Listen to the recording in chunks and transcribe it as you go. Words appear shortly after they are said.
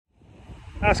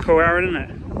That's cool, Aaron, isn't it?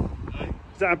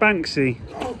 Is that a Banksy?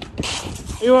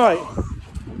 Are you alright?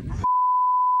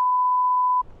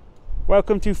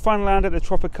 Welcome to Finland at the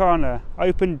Tropicana.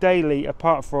 Open daily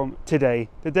apart from today.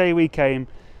 The day we came.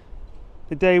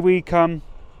 The day we come,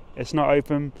 it's not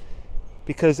open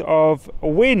because of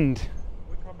wind.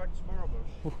 We come back tomorrow,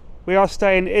 Bush. We are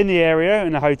staying in the area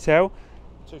in a hotel.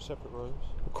 2 separate rooms.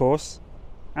 Of course.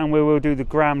 And we will do the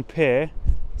Grand Pier.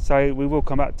 So we will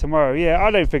come back tomorrow. Yeah, I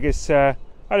don't think it's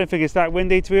that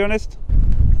windy, to be honest.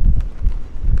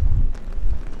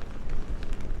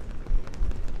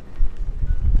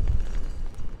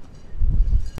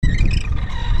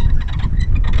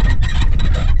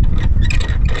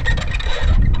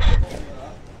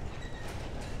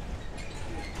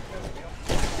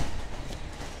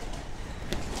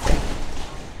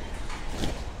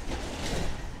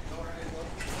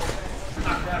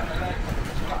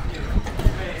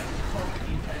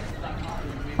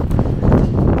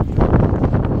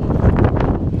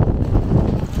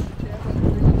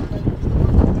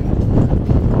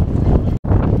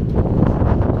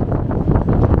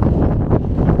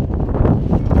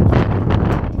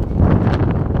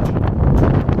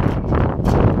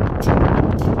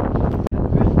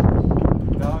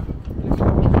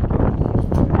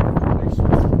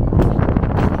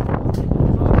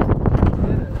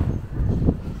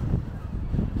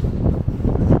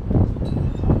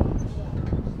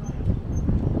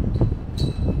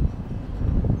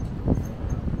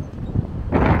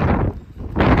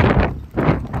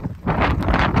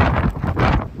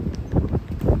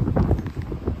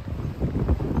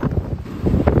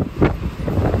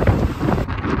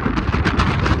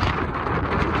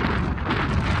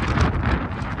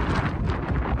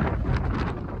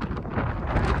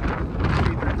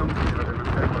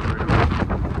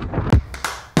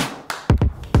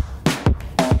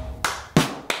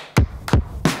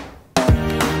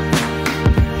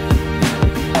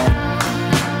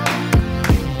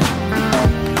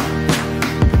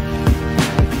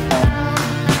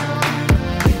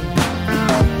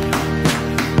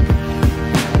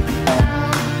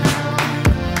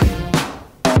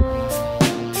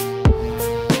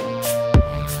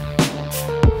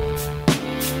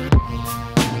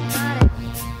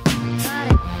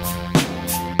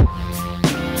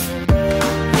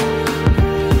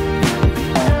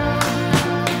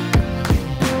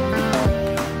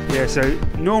 So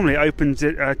normally it opens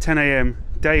at 10 AM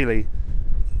daily.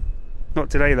 Not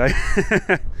today though.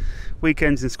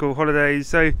 Weekends and school holidays.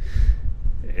 So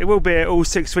it will be all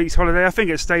 6 weeks holiday. I think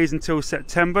it stays until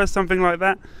September, something like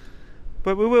that.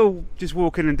 But we will just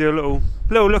walk in and do a little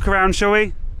look around, shall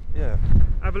we? Yeah.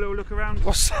 Have a little look around.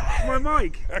 What's that? My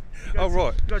mic. Oh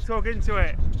right. Got to talk into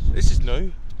it. This is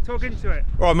new. Talk into it.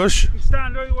 Right, Mush. You can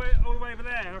stand all the way over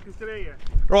there. I can still hear you.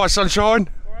 Right, sunshine.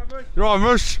 All right, Mush. Right,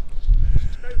 Mush.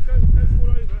 Don't fall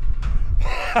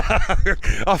over.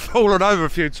 I've fallen over a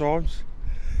few times.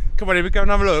 Come on in, we go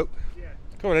and have a look. Yeah.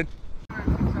 Come on in.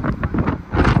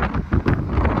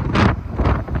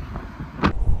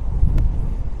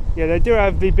 Yeah, they do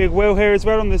have the big wheel here as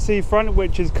well on the seafront,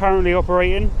 which is currently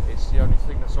operating. It's the only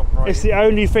thing that's operating. It's the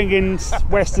only thing in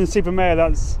Weston-super-Mare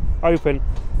that's open.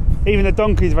 Even the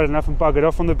donkeys have had enough and buggered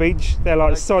off on the beach. They're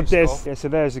like, sod this. Yeah, so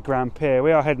there's the Grand Pier.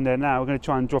 We are heading there now. We're going to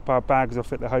try and drop our bags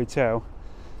off at the hotel.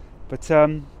 But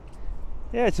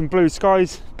yeah, some blue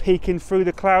skies peeking through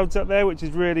the clouds up there, which is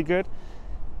really good.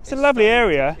 It's a lovely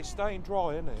area. It's staying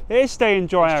dry, isn't it? It is staying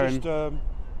dry, Aaron. It's just a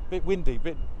bit windy,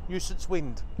 bit nuisance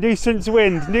wind. Nuisance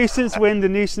wind, nuisance wind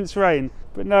and nuisance rain.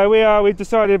 But no, we've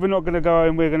decided we're not going to go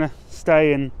and we're going to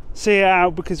stay and see it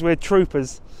out because we're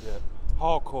troopers. Yeah.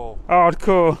 Hardcore.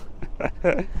 Hardcore.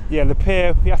 Yeah, the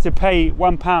pier, you have to pay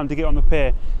 £1 to get on the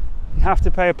pier. You have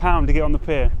to pay £1 to get on the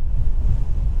pier.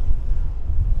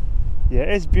 Yeah,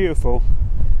 it's beautiful.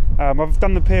 I've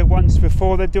done the pier once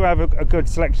before. They do have a good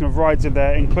selection of rides in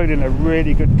there, including a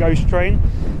really good ghost train.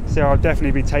 So I'll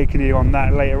definitely be taking you on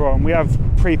that later on. We have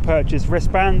pre-purchased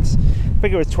wristbands. I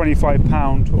think it was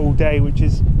 £25 all day, which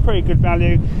is pretty good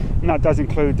value. And that does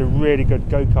include the really good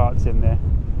go-karts in there.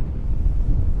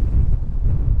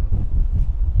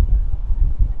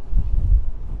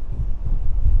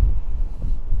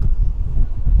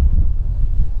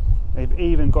 They've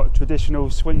even got traditional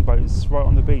swing boats right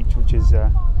on the beach, which is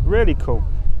really cool.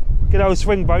 Good old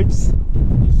swing boats.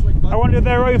 I wonder if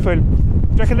they're open.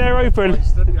 Do you reckon they're open?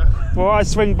 Well, I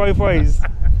swing both ways.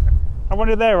 I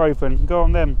wonder if they're open. Go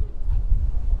on them.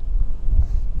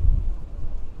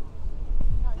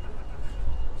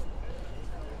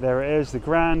 There it is, the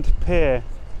Grand Pier.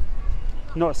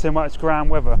 Not so much grand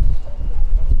weather.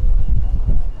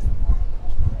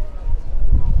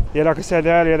 Yeah, like I said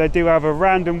earlier, they do have a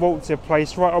random waltzer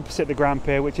place right opposite the Grand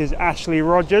Pier, which is Ashley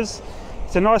Rodgers.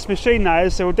 It's a nice machine that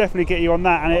is, so we'll definitely get you on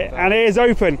that. And it is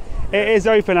open. It is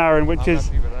open, Aaron, which is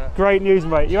great news,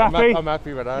 mate. You happy? I'm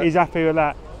happy with that. He's happy with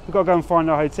that. We've got to go and find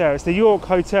our hotel. It's the York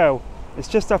Hotel. It's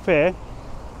just up here.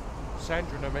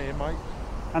 Sandra and me, mate.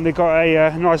 And they've got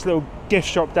a nice little gift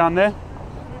shop down there.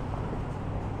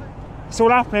 It's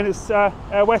all happening. It's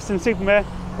Weston-super-Mare.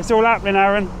 It's all happening,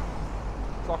 Aaron.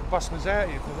 It's like a busman's out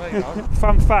here for me, you know?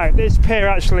 Fun fact, this pier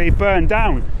actually burned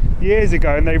down years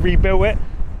ago and they rebuilt it.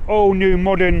 All new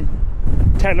modern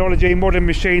technology, modern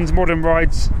machines, modern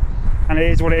rides, and it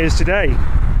is what it is today.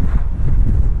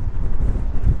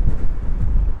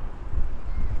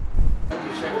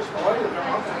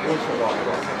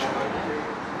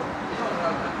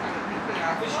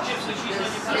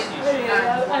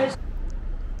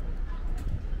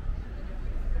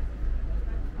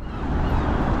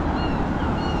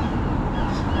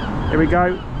 Here we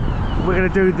go. We're going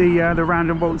to do the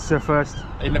random waltzer first.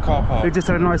 In the car park. We just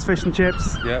had a nice fish and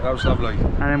chips. Yeah, that was lovely.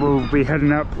 And then we'll be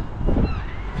heading up.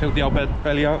 Filled the old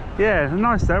belly up. Yeah,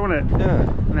 nice though, wasn't it? Yeah.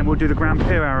 And then we'll do the Grand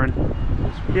Pier, Aaron.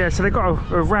 Yeah, so they've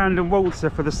got a random waltzer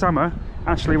for the summer.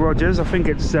 Ashley Rodgers, I think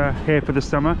it's here for the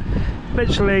summer.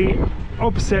 Literally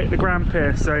opposite the Grand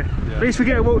Pier, so yeah. At least we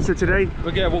get a waltzer today.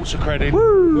 We'll get a waltzer credit.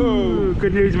 Woo! Woo!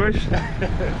 Good news, Mush.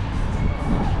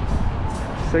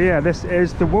 So yeah, this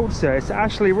is the waltzer. It's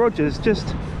Ashley Rodgers,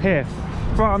 just here,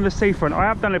 right on the seafront. I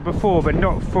have done it before, but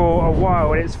not for a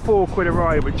while, and it's £4 a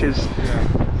ride, which is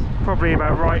probably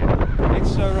about right.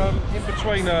 It's in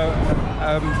between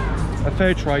a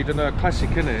fair trade and a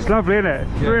classic, isn't it? It's lovely, isn't it?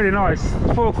 It's really nice.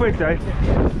 It's £4 though.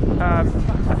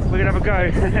 We're gonna have a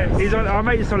go. He's on. Our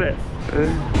mate's on it.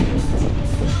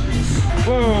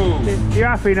 Whoa! You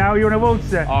happy now? You want a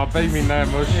waltzer? Oh, beaming there,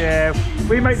 Mush. Yeah,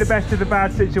 we make the best of the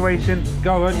bad situation.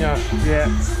 Go on, yeah. Yeah,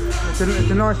 it's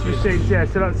a nice machine. Yeah,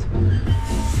 so that's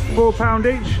 £4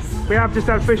 each. We have just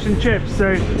had fish and chips,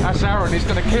 so that's Aaron. He's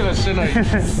gonna kill us, isn't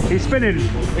he? He's spinning.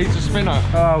 He's a spinner.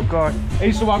 Oh god.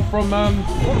 He's the one from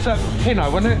what was that? Pinner,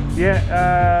 wasn't it?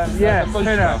 Yeah, yeah,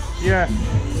 Pinner. Yeah.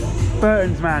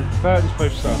 Burton's, man. Burton's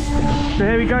booster. So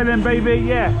here we go then, baby.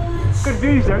 Yeah, good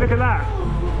views though. Look at that.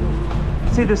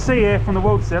 See the sea here from the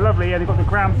waltzer, lovely. Yeah, they've got the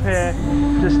Grand Pier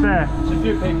just there. There's a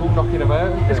few people knocking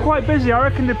about. It's quite busy. I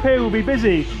reckon the pier will be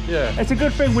busy. Yeah. It's a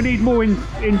good thing we need more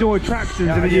indoor attractions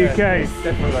in the UK.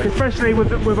 Definitely. Especially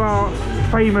with our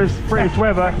famous British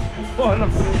weather.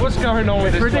 What's going on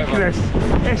with this ridiculous.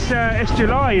 It's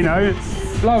July, you know.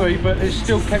 Blowy, but it's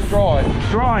still kept dry.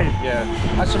 Dry. Yeah,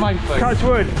 that's the main thing. Touch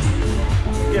wood.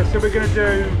 Yeah, so we're going to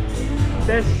do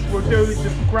this. We'll do the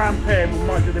Grand Pier. We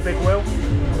might do the big wheel.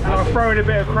 And I'll throw in a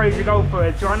bit of crazy golf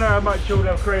footage. So I know how much you'll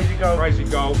love crazy golf. Crazy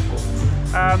golf.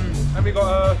 Have we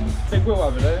got a big wheel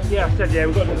over there? Yeah, I said yeah,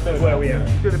 we've got to do the big wheel,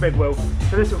 yeah. Do the big wheel.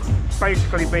 So this will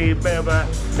basically be a bit of a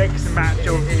mix and match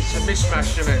of... It's a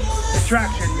mismatch, isn't it?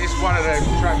 Attractions. It's one of those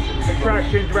attractions.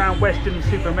 Attractions around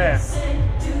Weston-super-Mare.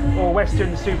 Or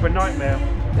Weston-super-Nightmare.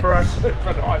 For us. For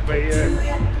nightmare,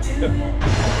 yeah.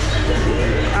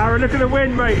 Aaron, look at the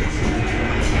wind, mate.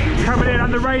 Coming in,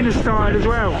 and the rain has started as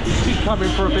well. She's coming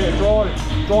for a bit of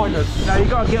dryness. No, you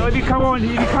gotta get. If you come on,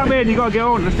 if you come in, you gotta get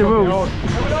on. That's the rules.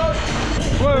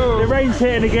 Whoa! The rain's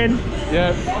hitting again.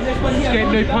 Yeah. It's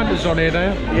getting new punters on here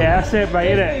now. Yeah, that's it,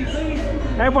 mate, isn't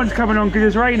it? Everyone's coming on because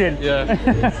it's raining. Yeah.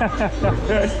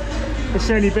 It's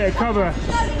the only bit of cover.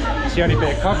 It's the only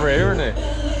bit of cover here, isn't it?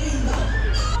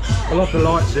 I love the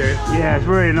lights here. Yeah, it's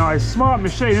really nice. Smart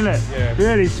machine, isn't it? Yeah.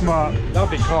 Really smart.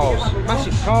 Lovely cars.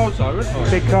 Massive cars though, isn't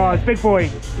it? Big cars, big boy.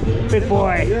 Big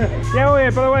boy. Yeah. Yeah, oh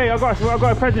yeah, by the way, I've got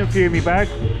a present for you in my bag.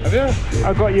 Have you?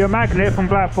 I've got you a magnet from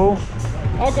Blackpool.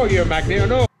 I got you a magnet, I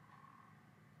know.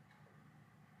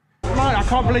 Mate, I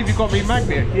can't believe you got me a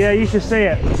magnet. Yeah, you should see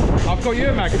it. I've got you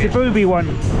a magnet. It's a booby one.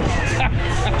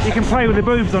 You can play with the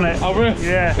boobs on it. Oh really?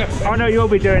 Yeah. I know you'll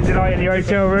be doing tonight in your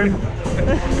hotel room.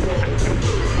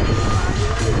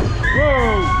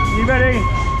 Whoa! You ready?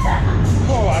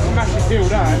 Oh, that's a massive deal,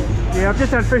 that. Yeah, I've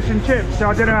just had fish and chips, so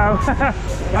I don't know how.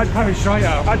 I'm coming straight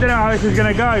up. I don't know how this is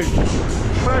going to go.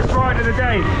 First ride of the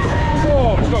day.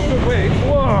 Oh, it's got a good wind.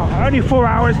 Whoa! Only 4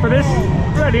 hours for this.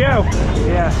 Bloody hell.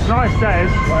 Yeah, nice that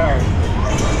is. Wow.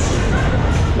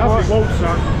 Lovely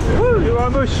waltzer. Woo! You are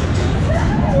mush.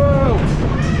 Whoa!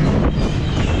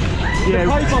 Yeah.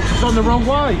 The pay box is on the wrong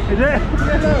way. Is it?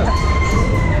 Yeah, look.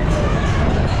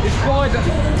 It's wider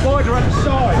at the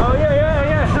side. Oh yeah, yeah,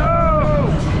 yeah.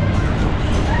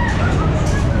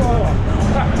 Oh.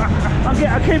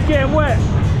 I keep getting wet.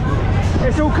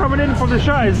 It's all coming in from the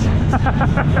shutters.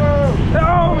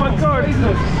 Oh my god.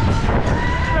 Jesus.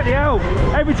 Bloody hell.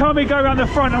 Every time we go around the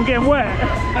front, I'm getting wet.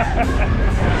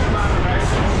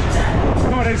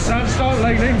 Come on then, son, start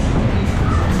leaning.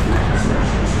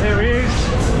 There he is.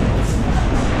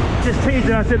 Just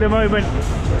teasing us at the moment.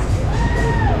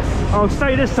 I'll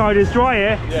stay this side, it's dry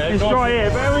here. Yeah, it's dry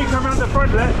here. But when we come around the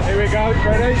front, look. Here we go,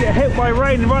 ready? Get hit by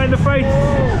rain right in the face.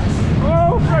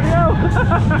 Oh, bloody hell.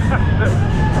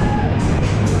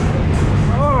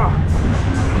 Oh.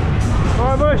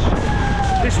 Alright, Bush.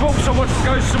 This Waltzer wants to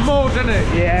go some more, doesn't it?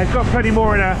 Yeah, it's got plenty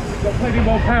more in her. Got plenty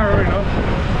more power in her.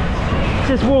 It's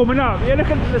just warming up. Yeah, look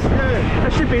at this.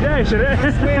 That should be there, shouldn't it?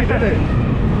 It's weird, isn't it?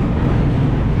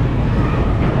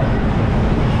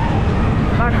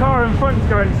 That car in front's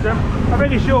going some. I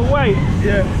think it's your weight.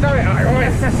 Yeah. No, it ain't,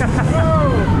 right?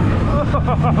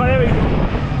 Oh, there we go.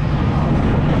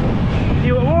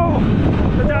 You, whoa!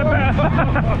 Is that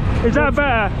better? Is that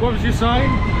better? What was you saying?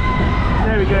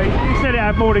 There we go. You said it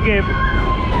had more to give.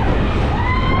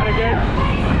 And again.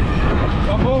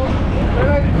 One more.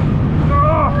 Ready?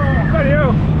 Oh, bloody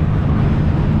hell.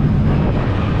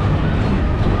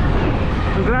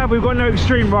 I'm glad we've got no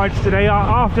extreme rides today.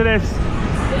 After this,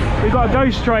 we've got a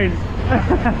ghost train.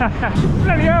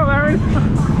 Bloody hell, Aaron.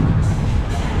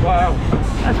 Wow.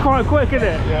 That's quite quick, isn't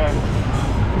it? Yeah.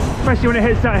 Especially when it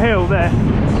hits that hill there.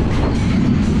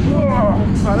 Oh,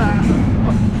 like that.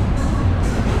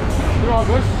 You alright,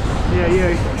 Bush?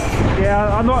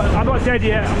 Yeah, I'm not dead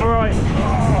yet. I'm alright.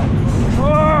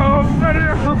 Oh, bloody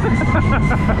hell.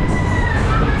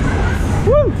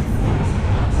 Woo!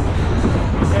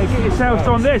 Yeah, get yourselves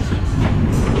on this.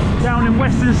 Down in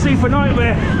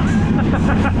Weston-super-Mare.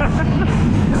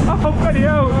 Oh, bloody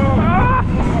hell. Ah!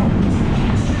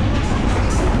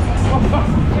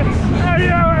 Bloody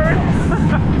hell, Aaron.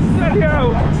 Bloody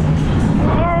hell.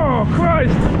 Oh,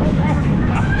 Christ.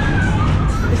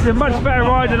 This is a much better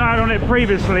ride than I had on it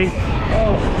previously.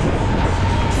 Oh.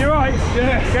 You right?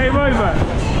 Yeah. Game over.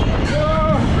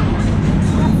 Oh.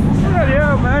 Bloody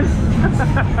hell, man.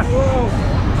 Whoa.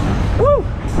 Woo!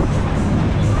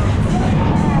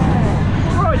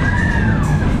 Right.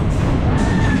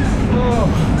 Oh.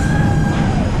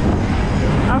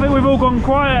 I think we've all gone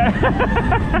quiet.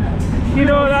 You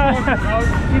know what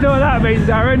that? You know what that means,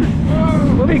 Aaron?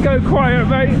 When we go quiet,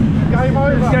 mate. Game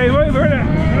over. It's game over, isn't it?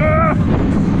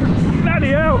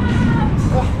 Bloody hell!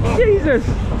 Jesus!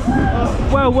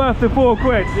 Well worth the £4.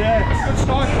 Yeah. Good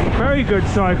cycle. Very good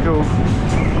cycle.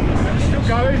 Still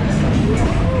going.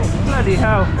 Bloody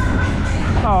hell!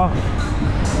 Oh,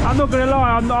 I'm not gonna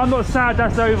lie. I'm not sad.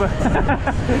 That's over.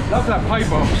 Love that pay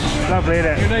box. Lovely,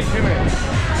 isn't it? Unique, isn't it?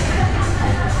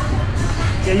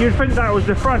 Yeah, you'd think that was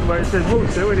the front where it says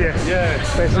Waltzer, wouldn't you? Yeah.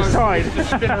 But it's the side.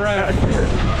 Just spin around.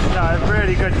 No, it's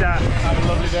really good that. Have a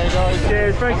lovely day, guys.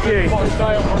 Cheers, thank you. Might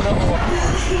stay up for another one.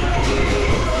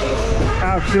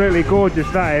 Absolutely gorgeous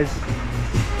that is.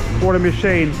 What a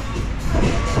machine.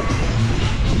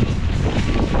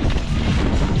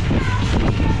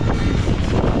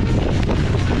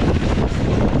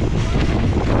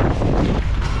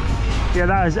 Yeah,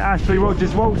 that is Ashley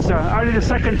Rodgers Waltzer. Only the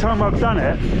second time I've done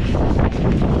it,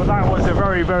 but that was a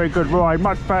very, very good ride.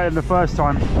 Much better than the first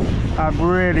time.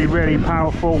 Really, really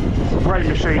powerful. Great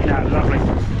machine, that. Lovely.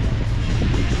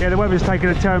 Yeah, the weather's taking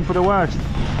a turn for the worst,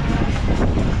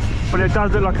 but it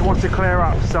does look like it wants to clear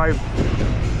up. So I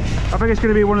think it's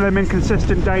going to be one of them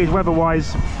inconsistent days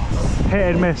weather-wise.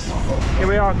 Hit and miss. Here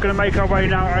we are, going to make our way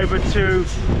now over to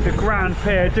the Grand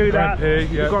Pier. Do that. Pier,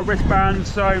 yeah. We've got wristbands,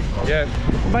 so Yeah.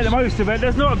 make the most of it.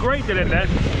 There's not a great deal in there.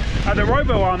 The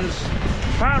Robo ones,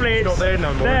 apparently it's not there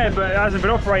no more, there, is it? but it hasn't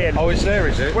been operating. Oh, it's there,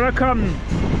 is it? When I come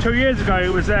 2 years ago,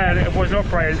 it was there and it wasn't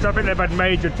operating. So I think they've had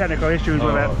major technical issues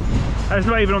with it. And it's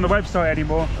not even on the website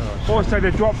anymore. Also,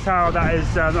 the drop tower that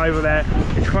is over there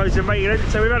is closed and maintenance,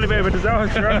 so we've had a bit of a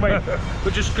disaster, haven't we?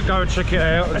 But just go and check it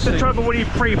out. That's the trouble when you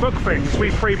pre-book things.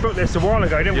 We pre-booked this a while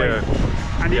ago, didn't we?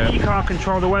 And you can't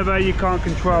control the weather, you can't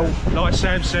control. Like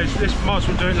Sam says, this might as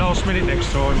well do it last minute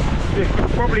next time. It's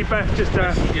probably best just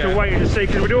to wait and see,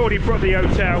 because we'd already booked the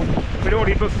hotel, we'd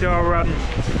already booked our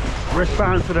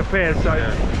wristbands for the pier, so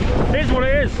it is what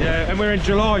it is. Yeah, and we're in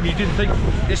July and you didn't think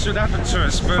this would happen to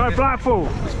us, but So Blackpool.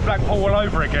 it's Blackpool all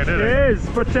over again, isn't it? It is,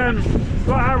 but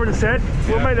like Aaron said,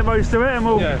 we'll make the most of it and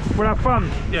we'll have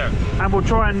fun. Yeah. And we'll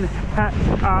try and hit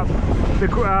the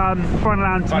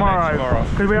Finland tomorrow,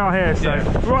 because we are here. So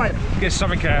right, Get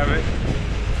something out of it.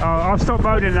 I'll stop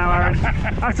moaning now, Aaron.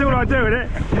 That's all I do, isn't it?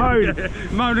 Moan.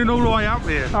 Moaning all the way up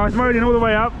here. I was moaning all the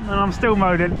way up, and I'm still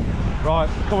moaning. Right,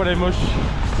 come on then, Mush.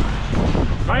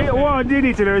 What I do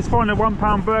need to do is find a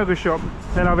 £1 burger shop,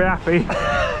 then I'll be happy.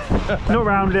 Not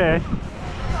round here.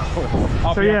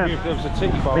 I'll So be yeah, happy if there was a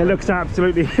titty bar. it looks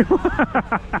absolutely.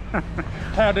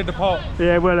 Pound in the pot.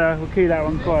 Yeah, we'll keep that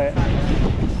one quiet.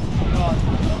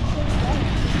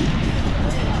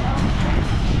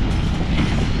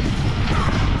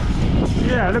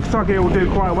 Yeah, it looks like it will do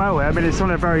quite well here. I mean, it's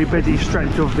on a very busy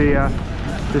stretch of the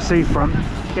seafront.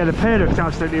 Yeah, the pier looks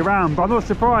absolutely round, but I'm not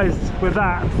surprised with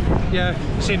that. Yeah,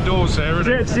 it's indoors there,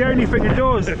 isn't it? It's the only thing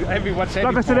indoors. Everyone's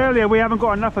Like I said earlier, we haven't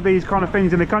got enough of these kind of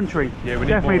things in the country. Yeah, we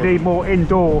definitely need more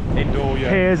indoor yeah.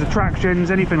 piers,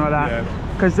 attractions, anything like that.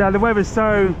 Because the weather's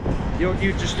so... You're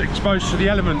just exposed to the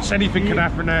elements. Anything can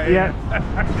happen out here.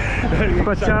 Yeah.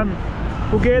 But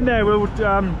we'll get in there. We'll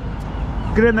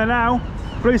get in there now.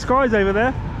 Blue skies over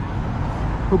there.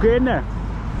 We'll get in there.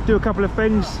 Do a couple of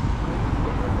things.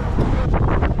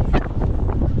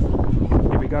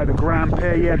 Go the Grand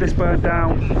Pier. Yeah, this burned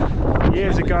down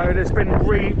years ago. It's been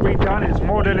redone. It's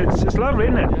modern. It's lovely,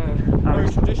 isn't it? Yeah, very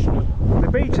traditional. The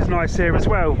beach is nice here as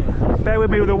well. Bear with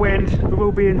me with the wind. We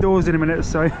will be indoors in a minute,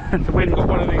 so the wind. We've got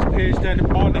one of these piers down in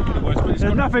my neck of the woods, but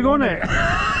there's nothing on it.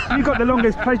 You've got the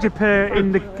longest pleasure pier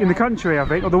in the country, I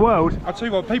think, or the world. I'll tell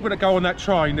you what, people that go on that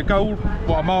train, they go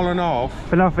what, a mile and a half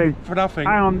for nothing. For nothing.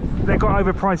 Hang on, they've got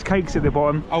overpriced cakes at the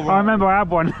bottom. Oh, right. I remember I had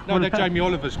one. No, they're Jamie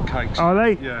Oliver's cakes. Are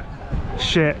they? Yeah.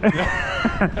 Shit.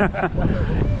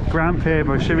 Grand Pier,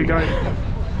 but should we go?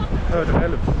 Heard of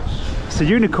elephants. It's a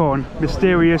unicorn,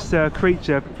 mysterious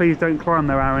creature. Please don't climb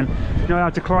there, Aaron. You know how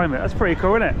to climb it. That's pretty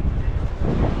cool, isn't it?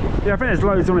 Yeah, I think there's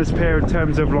loads on this pier in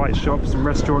terms of like shops and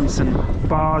restaurants and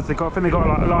bars. I think they've got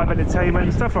like live entertainment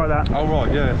and stuff like that. Oh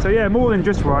right, yeah. So yeah, more than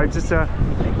just rides. It's a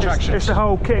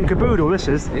whole kit and caboodle. This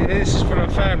is. This is for the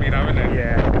family, though, isn't it?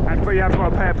 Yeah, but you have got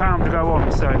to pay £1 to go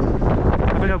on. So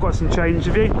I think I've got some change.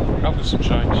 Have you? I've got some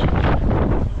change.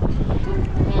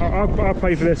 I'll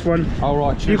pay for this one. All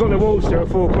right. Cheers. You got the Waltzer at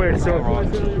 £4, so right.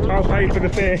 I'll pay for the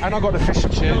pier. And I got the fish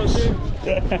and chips.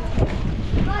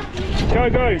 Go.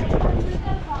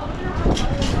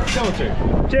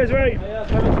 Cheers, mate.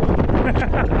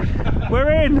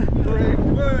 We're in.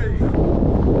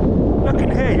 Look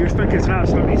in here, you'd think it's an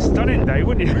absolutely stunning day,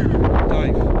 wouldn't you?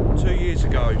 Dave, 2 years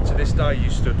ago to this day you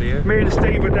stood here. Me and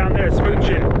Steve were down there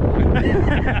smooching.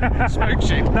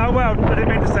 Smooching? No, well, I didn't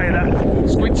mean to say that.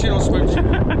 Squinching or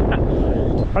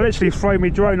smooching? I literally threw my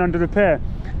drone under the pier.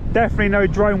 Definitely no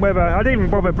drone weather. I didn't even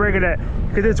bother bringing it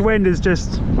because this wind is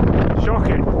just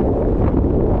shocking.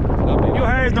 Lovely. Your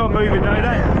hair's not moving though.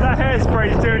 That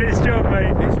hairspray's doing its job,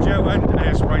 mate. It's gel and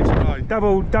hairspray today.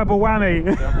 Double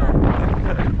whammy.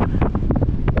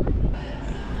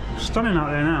 Stunning out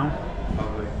there now.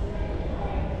 Lovely.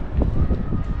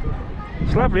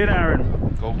 It's lovely, isn't it,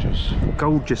 Aaron? Gorgeous.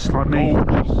 Gorgeous, like me.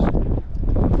 Gorgeous.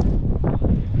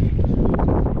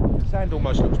 Sand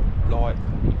almost looks like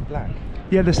black.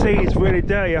 Yeah, the sea is really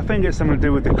dirty. I think it's something to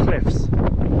do with the cliffs.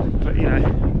 But you know.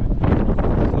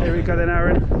 Here we go then,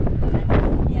 Aaron.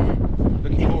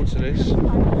 Looking forward to this.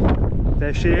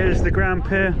 There she is, the Grand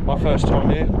Pier. My first time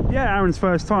here. Yeah, Aaron's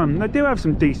first time. They do have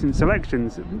some decent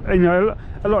selections. You know,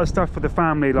 a lot of stuff for the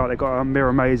family, like they've got a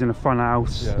mirror maze and a fun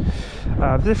house.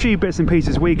 Yeah. There's a few bits and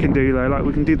pieces we can do though, like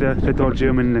we can do the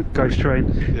Dodgem and the Ghost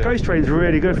Train. Yeah. Ghost Train's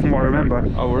really good from what I remember.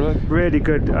 Oh really? Really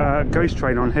good Ghost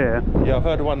Train on here. Yeah, I've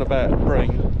heard the one about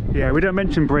Breen. Yeah, we don't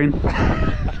mention Breen.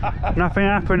 Nothing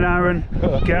happened, Aaron.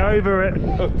 Get over it.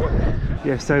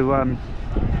 Yeah, so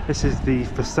this is the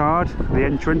facade, the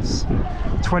entrance.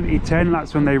 2010,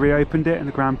 that's when they reopened it in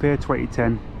the Grand Pier,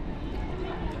 2010.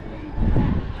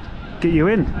 Get you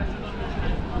in.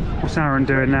 What's Aaron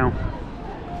doing now?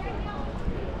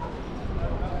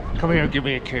 Come here and give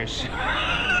me a kiss.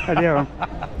 Yeah.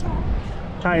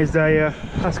 That is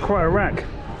that's quite a rack.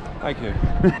 Thank you.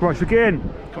 Right, we're getting.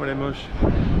 Come on in, Mush.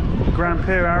 Grand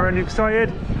Pier, Aaron, you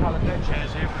excited?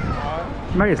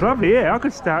 Mate, it's lovely here. I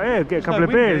could stay out here, get a couple of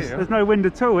beers. There's no wind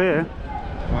at all here.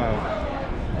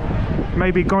 Wow.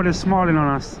 Maybe God is smiling on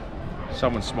us.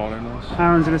 Someone's smiling on us.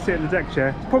 Aaron's going to sit in the deck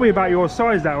chair. It's probably about your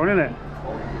size, that one, isn't it?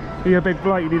 You're a big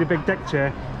bloke, you need a big deck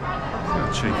chair.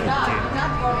 Cheeky.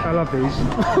 I love these.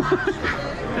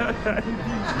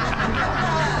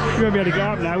 You won't be able to get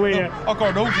up now, will you? I've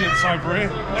got an audience over here.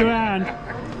 Grand.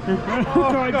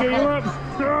 Try and get you up.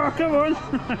 Oh, come on.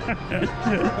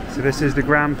 So this is the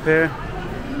Grand Pier.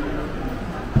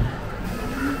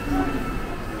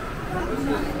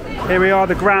 Here we are,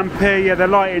 the Grand Pier. Yeah, the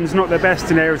lighting's not the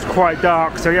best in here. It's quite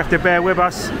dark, so you have to bear with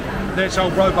us. There's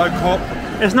old Robocop.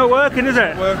 It's not working, is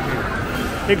it?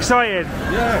 Working. Excited?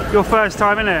 Yeah. Your first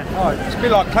time, isn't it? Oh, it's a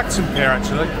bit like Clacton Pier,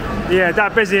 actually. Yeah,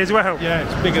 that busy as well. Yeah,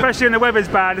 it's bigger. Especially when the weather's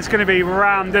bad, it's going to be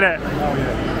rammed, isn't it? Oh,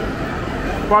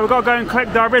 yeah. Well, we've got to go and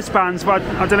collect our wristbands, but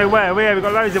I don't know where. We've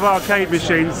got loads of arcade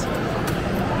machines.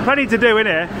 Plenty to do in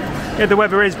here, if the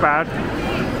weather is bad.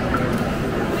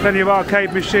 Plenty of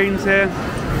arcade machines here.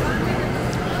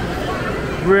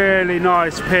 Really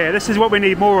nice pier. This is what we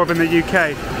need more of in the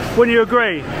UK. Wouldn't you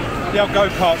agree? The old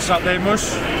go-karts up there,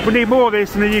 Mus. We need more of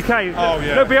this in the UK. Oh,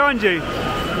 yeah. Look behind you.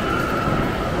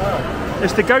 Wow.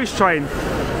 It's the ghost train.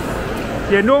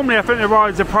 Yeah, normally I think the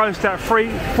rides are priced at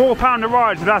 £4 a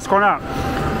ride, so that's gone up.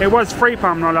 It was £3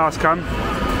 when I last come.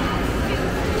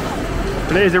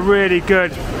 But it is a really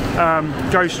good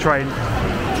ghost train.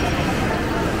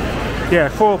 Yeah,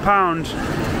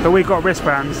 £4, but we got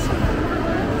wristbands.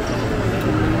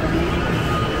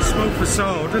 Small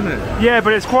facade, isn't it? Yeah,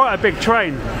 but it's quite a big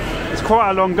train. It's quite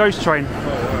a long ghost train. Oh,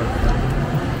 wow.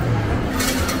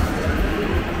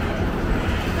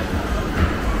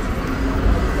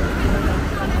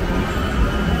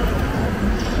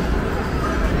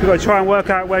 You've got to try and work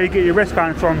out where you get your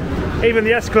wristband from. Even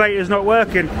the escalator's not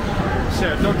working.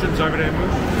 Set of dodgems over there,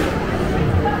 Mus.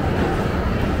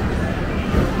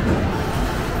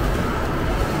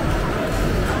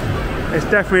 It's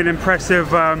definitely an impressive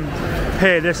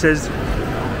pier, this is.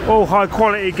 All high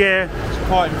quality gear. It's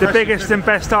quite impressive. The biggest and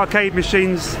best arcade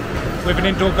machines. With an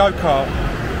indoor go-kart.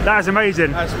 That is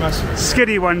amazing. That's massive.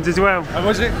 Skiddy ones as well. Oh,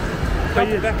 was it?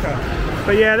 Double decker.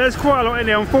 But yeah, there's quite a lot in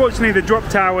there. Unfortunately, the drop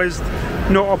tower's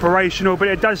not operational, but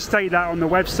it does state that on the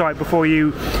website before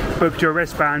you booked your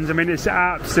wristbands. I mean, it's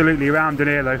absolutely rammed in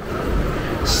here though.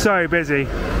 So busy.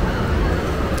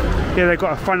 Yeah, they've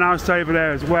got a fun house over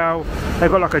there as well.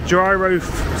 They've got like a gyro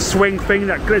swing thing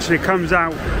that literally comes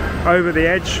out over the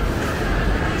edge.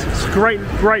 It's a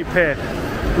great pier.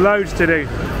 Loads to do.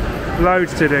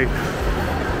 Loads to do.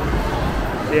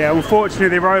 Yeah, unfortunately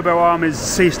the robo arm has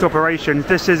ceased operations.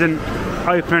 This isn't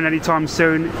opening anytime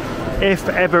soon, if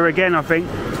ever again. I think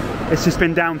it's just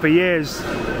been down for years.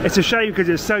 It's a shame because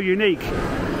it's so unique.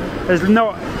 I don't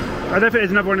think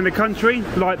there's another one in the country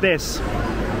like this.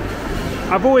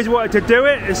 I've always wanted to do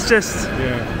it. It's just,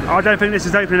 I don't think this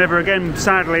is opening ever again.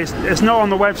 Sadly, it's not on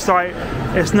the website.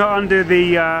 It's not under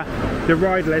the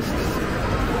ride lists.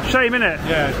 Shame, innit?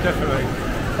 Yeah, definitely.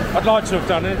 I'd like to have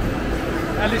done it.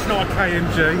 And it's not a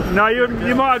KMG. No,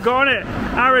 you might have got on it.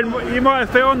 Aaron, you might have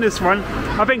fit on this one.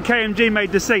 I think KMG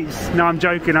made the seats. No, I'm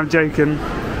joking, I'm joking.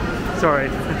 Sorry.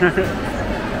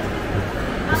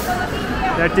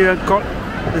 They do got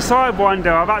the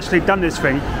Sidewinder. I've actually done this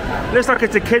thing. It looks like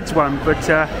it's a kid's one, but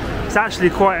it's actually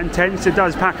quite intense. It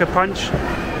does pack a punch.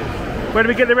 Where do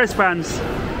we get the wristbands?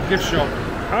 Gift shop.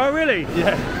 Oh, really?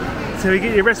 Yeah. So we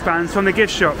get your wristbands from the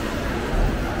gift shop.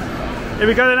 Here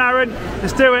we go then, Aaron.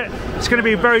 Let's do it. It's going to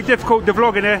be very difficult to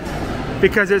vlog in here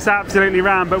because it's absolutely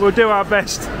rammed, but we'll do our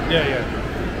best. Yeah, yeah.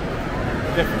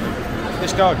 Definitely.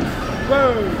 Let's go.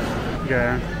 Whoa!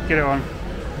 Yeah, get it on.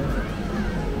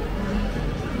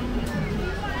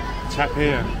 Tap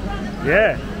here.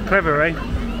 Yeah, clever, eh?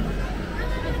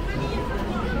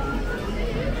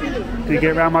 Did you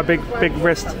get around my big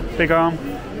wrist, big arm?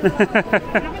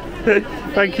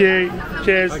 Thank you.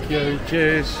 Cheers. Thank you.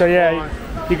 Cheers. So yeah, bye.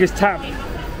 you just tap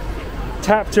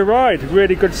to ride.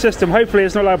 Really good system. Hopefully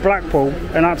it's not like Blackpool,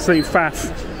 an absolute faff.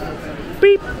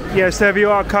 Beep. Yeah, so if you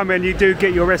are coming, you do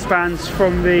get your wristbands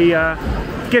from the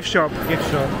gift shop. Gift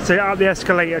shop. So up the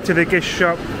escalator to the gift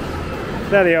shop.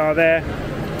 There they are there.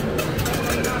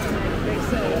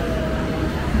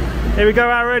 Here we go,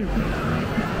 Aaron.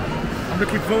 I'm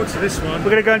looking forward to this one. We're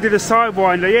going to go and do the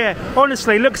Sidewinder. Yeah,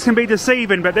 honestly, looks can be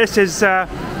deceiving, but this is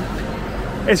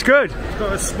it's good. It's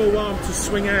got a small arm to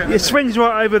swing out. It swings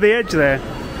right over the edge there,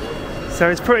 so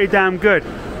it's pretty damn good.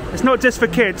 It's not just for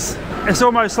kids. It's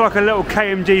almost like a little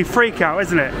KMG freak out,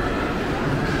 isn't it?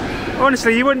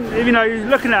 Honestly, you wouldn't, you know,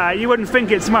 looking at it, you wouldn't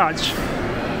think it's much,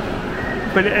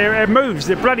 but it moves.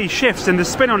 It bloody shifts, and the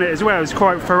spin on it as well is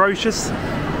quite ferocious.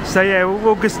 So yeah,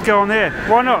 we'll just go on there.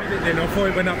 Why not? Then I thought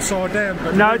it went upside down.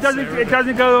 But no, it doesn't. It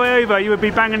doesn't go the way over. You would be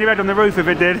banging your head on the roof if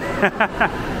it did.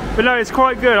 But no, it's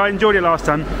quite good. I enjoyed it last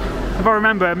time. If I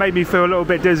remember, it made me feel a little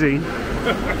bit dizzy.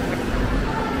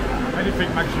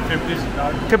 Anything makes you feel dizzy,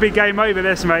 though. Could be game over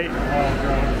this, mate. Oh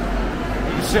god.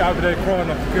 You can sit over there crying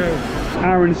like a girl.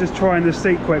 Aaron's just trying the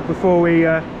seat quick before we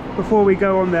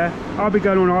go on there. I'll be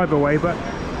going on either way, but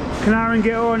can Aaron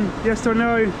get on? Yes or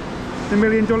no? The $1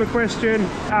 million question.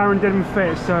 Aaron didn't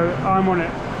fit, so I'm on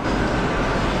it.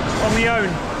 On my own.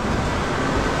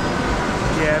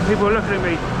 Yeah, people are looking at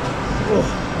me.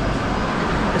 Oh.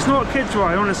 It's not a kid's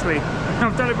ride, honestly.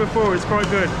 I've done it before, it's quite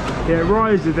good. Yeah, it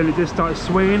rises, then it just starts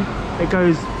swinging. It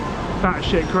goes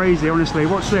batshit crazy, honestly.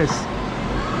 Watch this.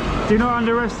 Do not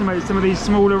underestimate some of these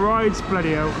smaller rides,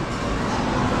 bloody hell.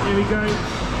 Here we go.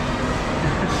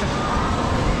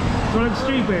 Do I look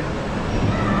stupid?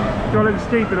 Do I look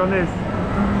stupid on this?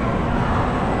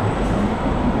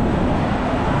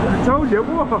 I told you,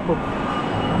 whoa!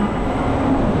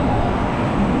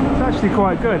 It's actually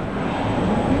quite good.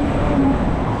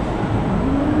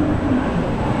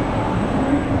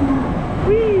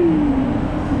 Whee!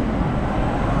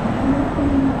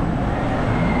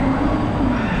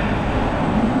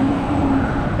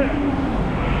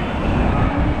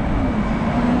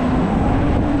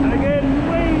 And again,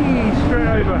 whee! Straight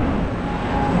over.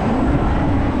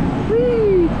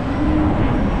 Whee!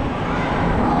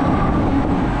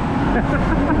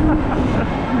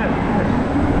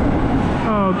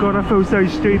 Oh god, I feel so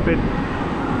stupid.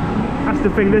 That's the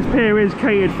thing, this pier is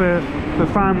catered for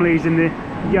families and the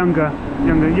younger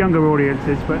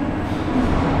audiences, but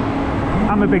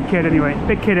I'm a big kid anyway,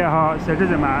 big kid at heart, so it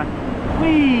doesn't matter.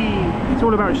 Whee! It's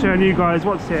all about showing you guys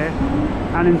what's here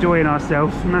and enjoying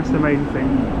ourselves, and that's the main thing.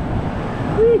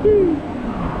 Whee!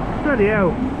 Bloody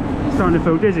hell, it's starting to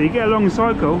feel dizzy. You get a long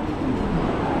cycle.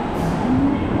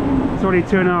 It's already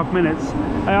 2.5 minutes.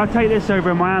 I'll take this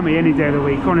over in Miami any day of the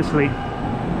week, honestly.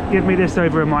 Give me this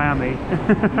over in Miami.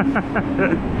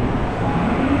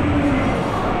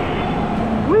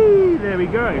 Whee! There we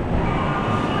go.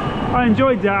 I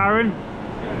enjoyed that, Aaron.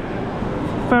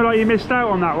 Felt like you missed out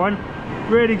on that one.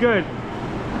 Really good.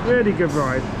 Really good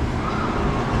ride.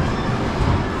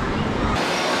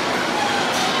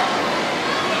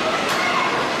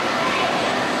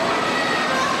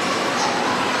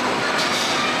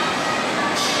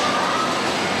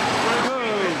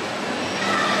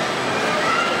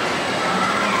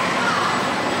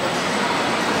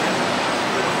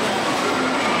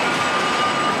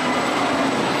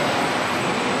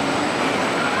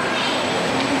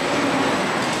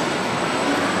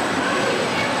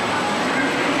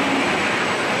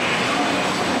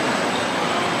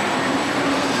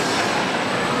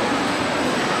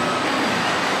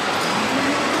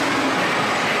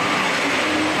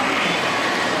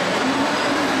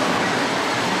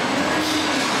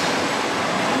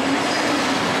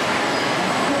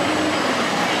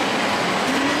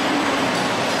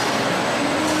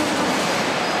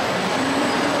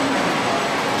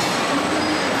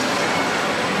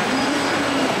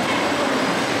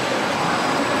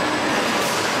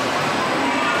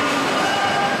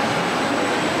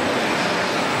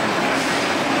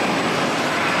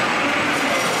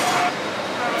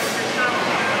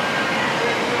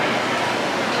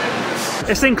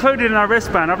 It's included in our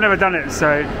wristband. I've never done it,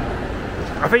 so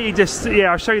I think you just,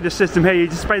 yeah, I'll show you the system here. You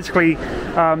just basically,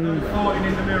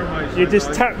 you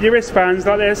just tap your wristbands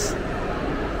like this,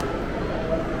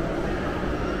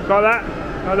 like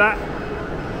that.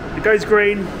 It goes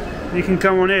green, you can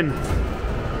come on in.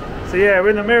 So yeah, we're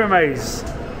in the mirror maze.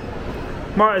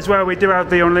 Might as well, we do have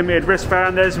the unlimited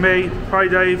wristband. There's me. Hi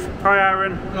Dave. Hi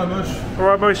Aaron. Hi Mush.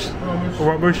 Alright Mush.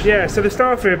 Alright Mush. Yeah, so the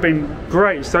staff here have been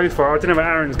great so far. I don't know where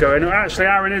Aaron's going. Actually,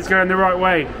 Aaron is going the right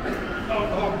way.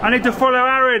 I need to follow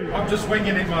Aaron. I'm just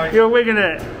winging it, mate. You're winging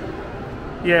it.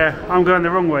 Yeah, I'm going the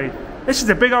wrong way. This is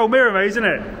a big old mirror maze, isn't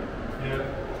it? Yeah.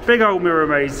 Big old mirror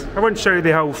maze. I won't show you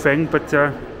the whole thing, but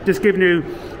just giving you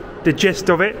the gist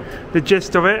of it.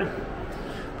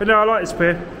 But no, I like this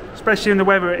pier. Especially in the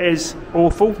weather, it is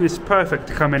awful. It's perfect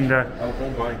to come in there. Oh,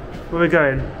 wrong way. Where are we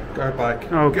going? Go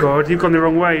back. Oh God, you've gone the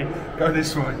wrong way. Go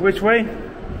this way. Which way?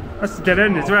 That's the dead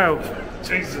end as well.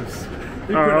 Jesus.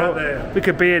 You put that there. We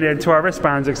could be in here until our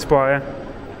wristbands expire.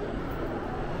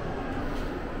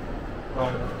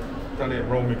 Oh, done it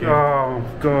wrong again. Oh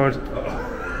God.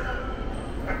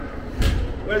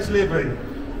 Where's Libby?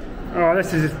 Oh,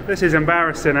 this is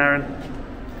embarrassing, Aaron.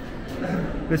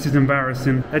 This is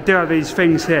embarrassing. They do have these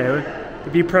things here.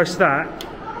 If you press that,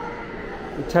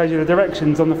 it tells you the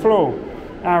directions on the floor.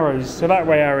 Arrows. So that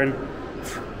way, Aaron.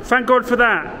 Thank God for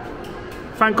that.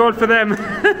 Thank God for them.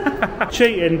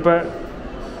 Cheating, but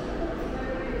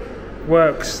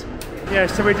works. Yeah,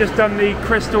 so we've just done the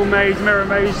crystal maze, mirror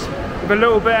maze, with a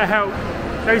little bit of help.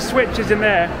 Those switches in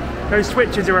there, those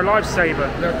switches are a lifesaver.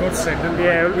 They're a godsend, didn't they?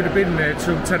 Yeah. We'd have been there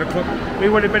till 10 o'clock. We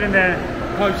would have been in there.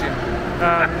 Closing.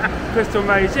 Crystal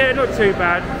maze, yeah, not too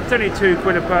bad. It's only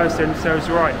 £2 a person, so it's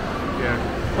right. Yeah.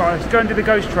 Right, let's go and do the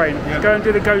ghost train. Yeah. Let's go and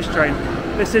do the ghost train.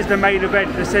 This is the main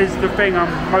event. This is the thing I'm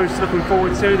most looking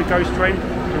forward to, the ghost train.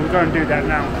 So we'll go and do that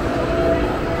now.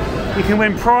 You can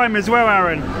win Prime as well,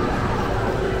 Aaron.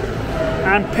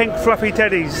 And pink fluffy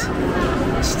teddies.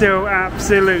 Still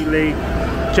absolutely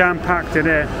jam-packed in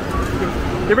here.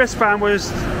 The wristband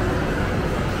was,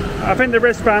 I think the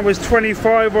wristband was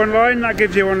 25 online. That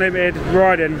gives you unlimited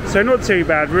riding, so not too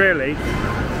bad really.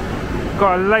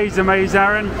 Got a laser maze,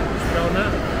 Aaron.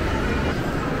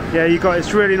 Yeah, you got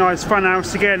this really nice fun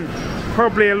house again.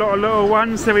 Probably a lot of little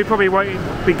ones, so we probably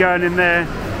won't be going in there.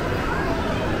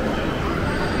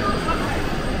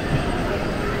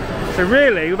 So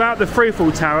really, without the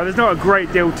freefall tower, there's not a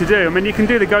great deal to do. I mean, you can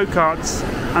do the go-karts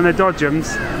and the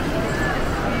dodgems.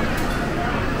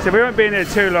 So we won't be in here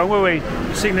too long, will we?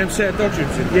 You seen them set of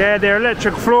dodgems in there? Yeah, they're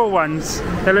electric floor ones.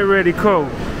 They look really cool.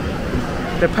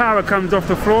 The power comes off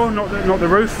the floor, not the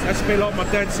roof. That's a bit like my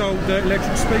dad's old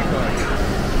electric speedboat.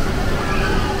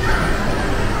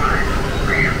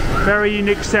 Very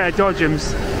unique set of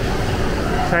dodgems.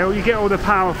 So you get all the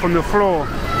power from the floor.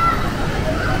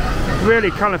 Really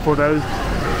colourful though.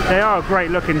 They are a great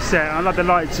looking set. I love the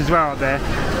lights as well out there.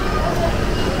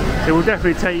 It will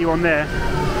definitely take you on there.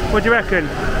 What do you reckon?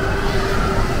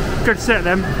 Good set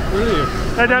them. Brilliant.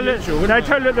 They don't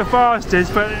look the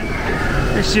fastest, but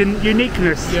it's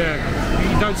uniqueness.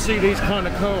 Yeah, you don't see these kind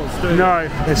of cars, do you? No,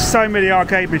 there's so many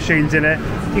arcade machines in it.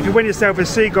 You can win yourself a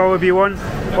Seagull if you want,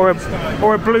 or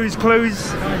a Blues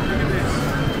Clues.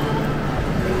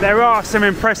 There are some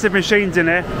impressive machines in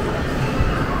here.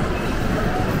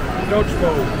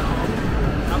 Dodgeball.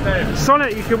 Up there.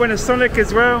 Sonic, you can win a Sonic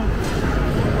as well.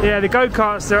 Yeah, the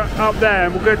go-karts are up there,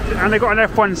 and they've got an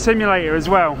F1 simulator as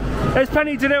well. There's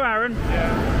plenty to do, Aaron.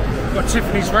 Yeah. Got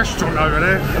Tiffany's restaurant over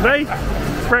there. Have they?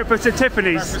 Breakfast at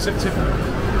Tiffany's. Breakfast at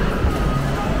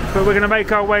Tiffany's. But we're going to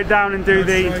make our way down and do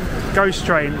the ghost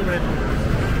train.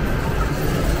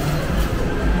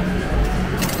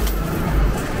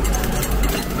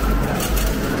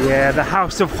 Yeah, the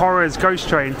House of Horrors ghost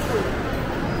train.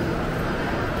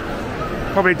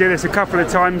 Probably do this a couple of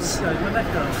times.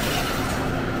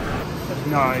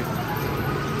 No.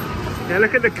 Yeah,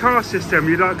 look at the car system.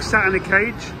 You're like sat in a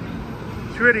cage.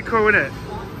 It's really cool, isn't it?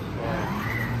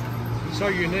 So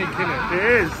unique, isn't it? It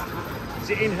is. Is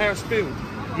it in-house built?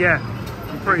 Yeah,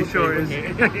 I'm pretty sure it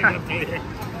is.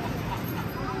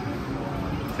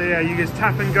 So yeah, you just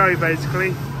tap and go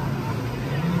basically.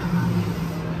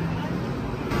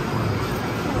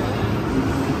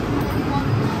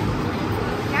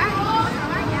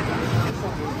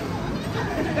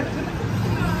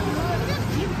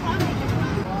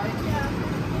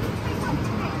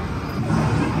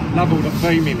 Love all the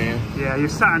theme in here. Yeah, you're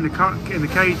sat in the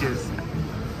cages.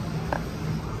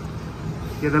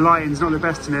 Yeah, the lighting's not the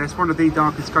best in here. It's one of the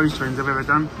darkest ghost trains I've ever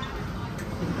done.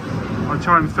 I'll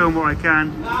try and film what I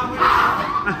can.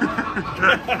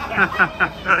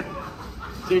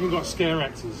 It's even got scare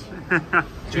actors.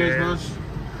 Cheers, Maz.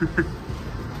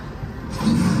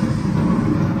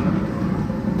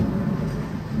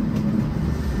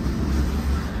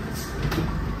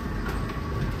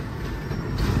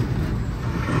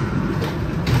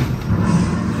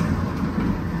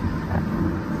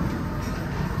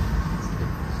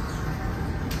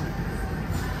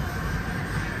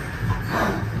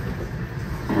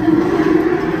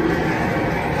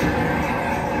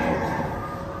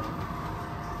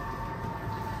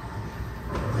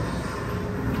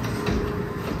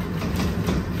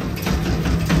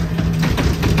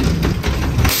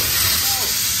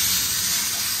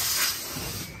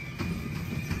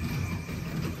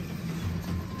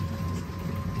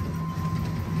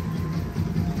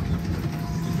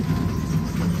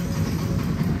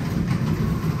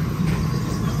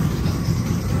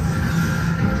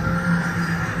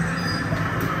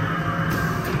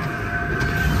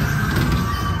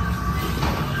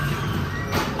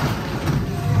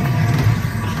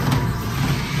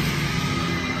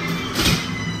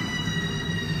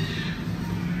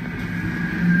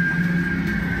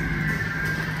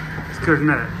 Good,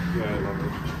 isn't it? Yeah, I love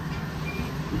it.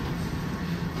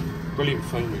 Brilliant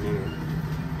filming, isn't it?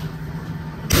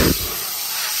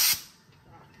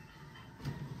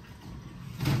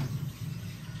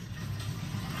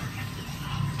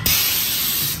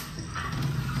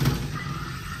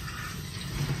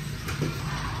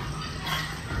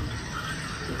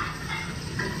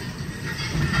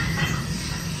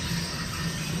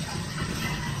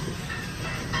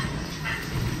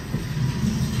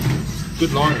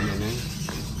 Good lighting in there.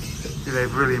 Yeah,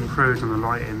 they've really improved on the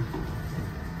lighting.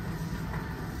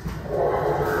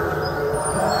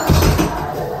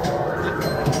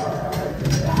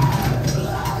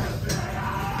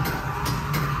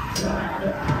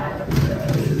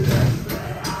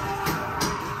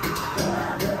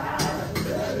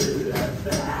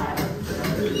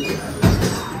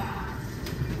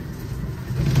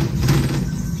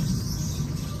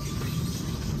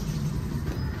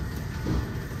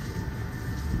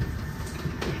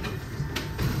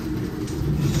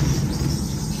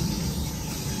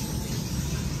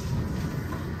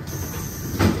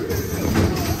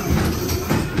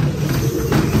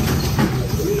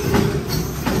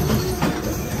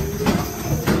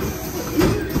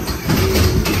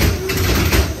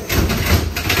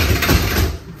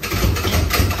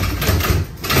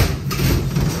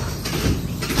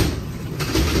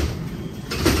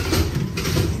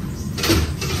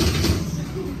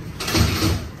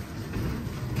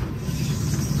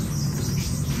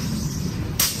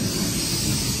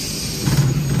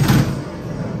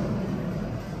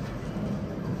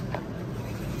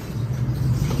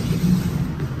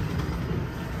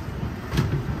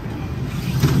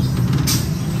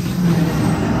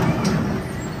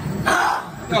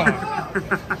 Was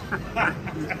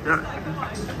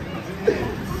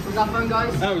that fun,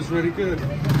 guys? That was really good.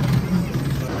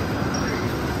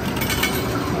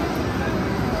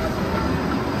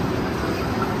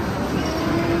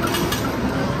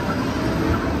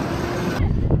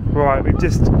 Right, we've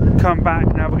just come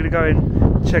back now. We're going to go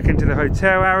and check into the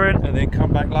hotel, Aaron. And then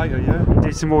come back later, yeah?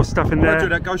 Do some more stuff in I want there. to do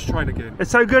that ghost train again.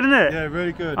 It's so good, isn't it? Yeah,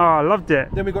 really good. Oh, I loved it.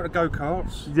 Then we got the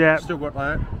go-karts. Yeah. Still got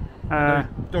that.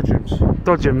 Dodgems.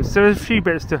 Dodgems. So there's a few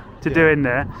bits to do in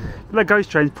there. The ghost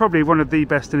train's probably one of the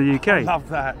best in the UK. I love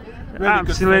that. Really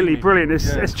Absolutely good brilliant.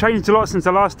 It's changed a lot since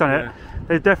I last done it.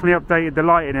 They've definitely updated the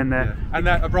lighting in there. Yeah. And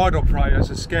that ride operator is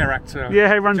a scare actor.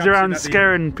 Yeah, he runs around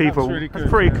scaring people. That's really good.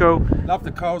 That's pretty cool. Love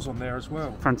the cars on there as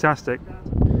well. Fantastic.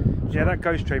 Yeah, that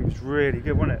ghost train was really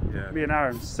good, wasn't it? Yeah. Me and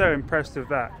Aaron, so impressed with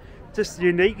that. Just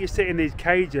unique. You sit in these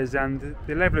cages and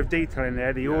the level of detail in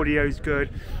there, the audio's good.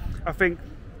 I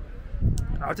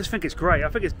just think it's great. I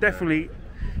think it's definitely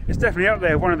up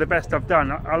there, one of the best I've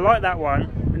done. I like that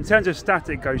one in terms of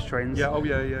static ghost trains. Yeah, oh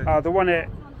yeah. The one at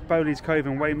Bowley's Cove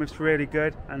in Weymouth's really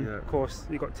good, and of course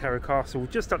you've got Terra Castle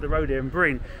just up the road here in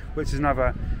Breen, which is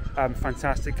another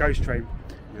fantastic ghost train.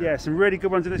 Yeah, some really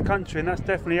good ones in this country, and that's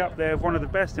definitely up there, one of the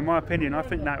best in my opinion. I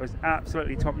think that was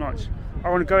absolutely top notch. I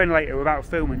want to go in later without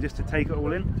filming just to take it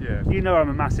all in. Yeah. You know I'm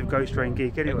a massive ghost train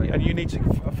geek anyway. And you need to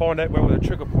find out where all the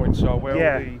trigger points are.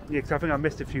 Where because I think I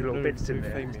missed a few little bits in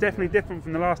there. It's definitely different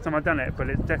from the last time I've done it, but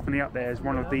it's definitely up there as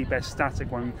one of the best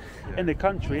static ones in the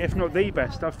country, if not the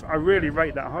best. I really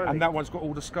rate that highly. And that one's got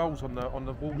all the skulls on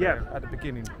the wall there at the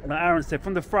beginning. Like Aaron said,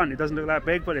 from the front it doesn't look that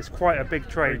big, but it's quite a big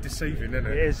train. Very deceiving, isn't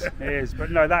it? It is. But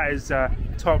no, that is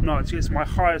top notch. It's my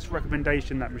highest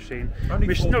recommendation, that machine.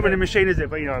 It's not really a machine, is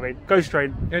it? But you know what I mean. Ghost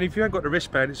train. And if you haven't got the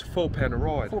wristband, it's £4 a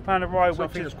ride. £4 a ride, so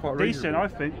which is quite decent, I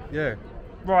think. Yeah.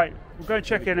 Right, we'll go and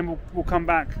check in and we'll come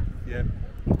back. Yeah.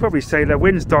 You'll probably say the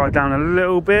wind's died down a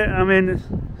little bit. I mean,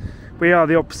 we are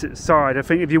the opposite side. I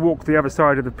think if you walk the other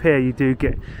side of the pier, you do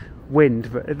get wind.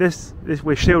 But this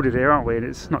we're shielded here, aren't we? And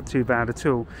it's not too bad at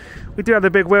all. We do have the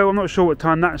big wheel. I'm not sure what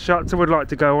time that shuts. I would like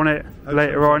to go on it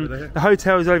later on. The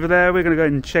hotel's over there. We're going to go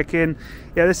and check in.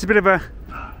 Yeah, this is a bit of a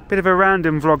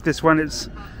random vlog. This one. It's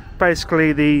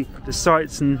basically the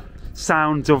sights and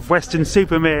sounds of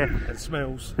Weston-super-Mare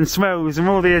and smells and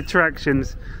all the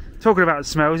attractions. Talking about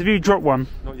smells, have you dropped one?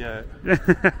 Not yet.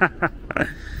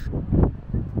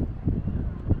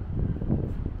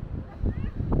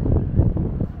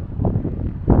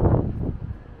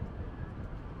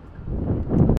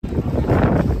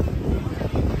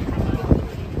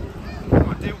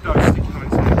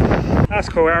 That's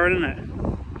cool, Aaron, isn't it?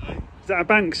 Is that a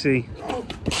Banksy?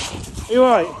 Are you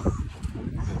alright?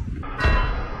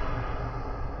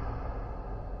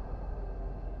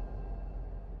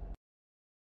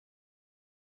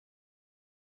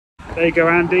 There you go,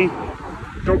 Andy.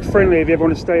 Dog friendly if you ever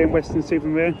want to stay in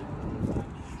Weston-super-Mare.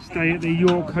 Stay at the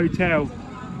York Hotel.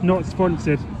 Not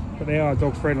sponsored, but they are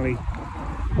dog friendly.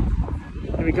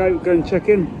 There we go and check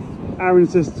in.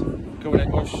 Aaron's just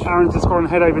gone to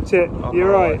head over tit.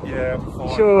 You're right? Yeah, I'm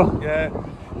fine. Sure. Yeah.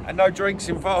 And no drinks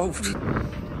involved.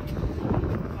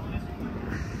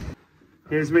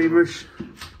 Here's me, Mush.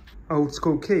 Old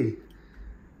school key.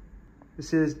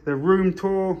 This is the room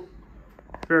tour.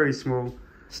 Very small.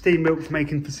 Steam milk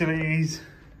making facilities.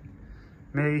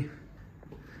 Me.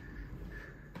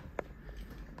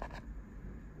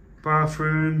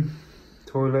 Bathroom.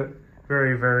 Toilet.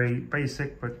 Very, very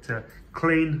basic, but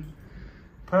clean.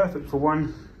 Perfect for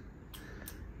one.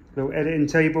 Little editing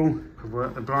table. Could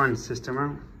work the blind system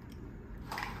out.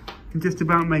 Can just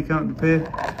about make out the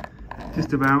pier.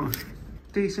 Just about.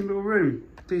 Decent little room.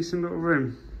 Decent little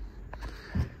room.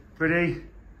 Ready?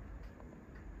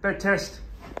 Bed test.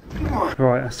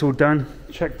 Right, that's all done.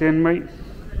 Checked in, mate.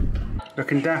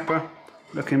 Looking dapper.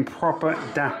 Looking proper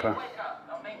dapper.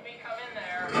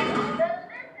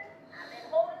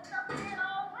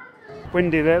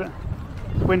 Windy there.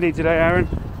 Windy today, Aaron.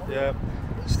 Yeah.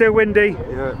 Still windy.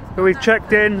 Yeah. But we've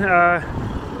checked in.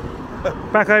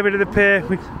 Back over to the pier.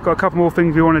 We've got a couple more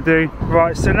things we want to do.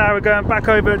 Right, so now we're going back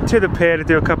over to the pier to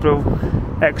do a couple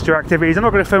of extra activities. I'm not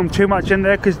going to film too much in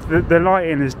there because the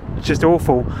lighting is just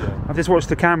awful. Yeah. I've just watched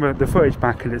the footage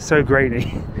back and it's so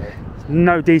grainy.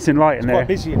 No decent light in there. It's quite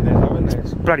busy in there though, isn't it?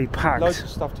 It's bloody packed. Loads of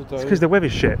stuff to do. It's because the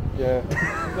weather's shit. Yeah.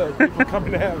 Look, people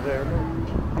coming out of there.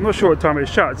 I'm not sure what time it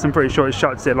shuts. I'm pretty sure it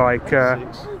shuts at like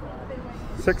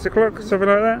 6 o'clock, something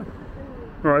like that.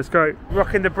 Right, let's go.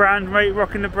 Rocking the brand, mate,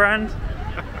 rocking the brand.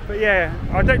 But yeah,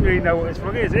 I don't really know what this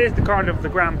vlog is. It is the kind of the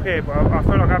Grand Pier, but I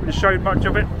feel like I haven't showed much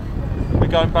of it. We're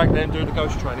going back there and doing the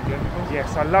ghost train again?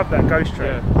 Yes, I love that ghost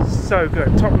train. Yeah. So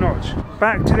good, top notch.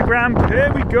 Back to the ground,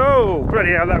 here we go.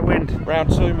 Bloody hell, that wind.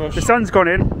 Round 2, mush. The sun's gone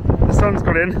in. The sun's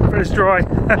gone in, but it's dry. You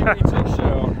got your t-shirt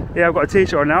on? Yeah, I've got a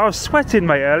t-shirt on now. I was sweating,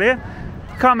 mate, earlier.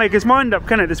 Can't make his mind up,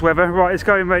 can it, this weather? Right, let's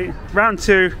go, mate. Round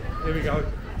 2. Here we go.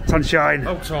 Sunshine.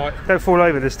 Hold tight. Don't fall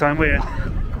over this time, will you?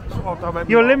 Oh,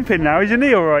 You're limping now, is your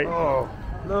knee alright? Oh,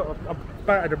 look, I'm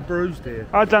battered and bruised here.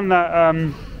 I've done that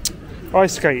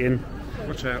ice skating.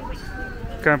 Watch out.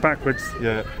 Going backwards.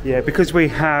 Yeah. Yeah, because we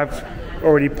have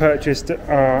already purchased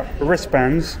our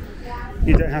wristbands,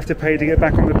 you don't have to pay to get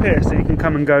back on the pier, so you can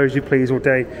come and go as you please all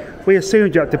day. We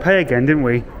assumed you had to pay again, didn't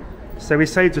we? So we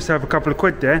saved ourselves a couple of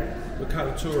quid there. We're kind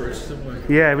of tourists, didn't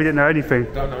we? Yeah, we didn't know anything.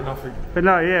 Don't know nothing. But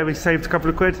no, yeah, we saved a couple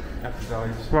of quid. Happy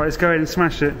days. Right, let's go in and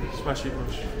smash it. Smash it,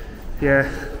 mush. Yeah.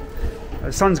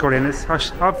 The sun's got in.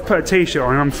 I've put a t-shirt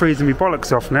on and I'm freezing my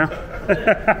bollocks off now.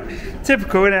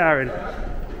 Typical, isn't it, Aaron?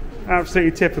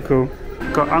 Absolutely typical.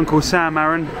 Got Uncle Sam,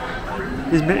 Aaron.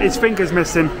 His finger's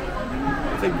missing.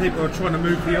 I think people are trying to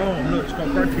move the arm. Look, it's got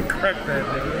a great big crack there.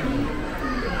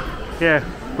 Yeah,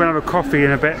 we'll have a coffee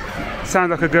in a bit.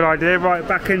 Sounds like a good idea. Right,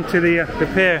 back into the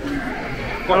pier.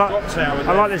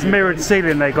 I like this mirrored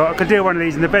ceiling they got. I could do one of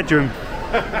these in the bedroom.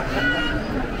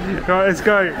 Right, let's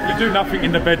go. You do nothing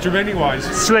in the bedroom anyways.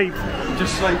 Sleep.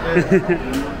 Just sleep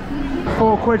there.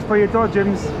 4 quid for your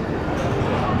dodgems.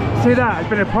 See that? It's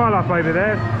been a pile up over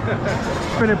there.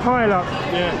 It's been a pile up.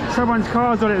 Yeah. Someone's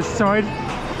car's on its side.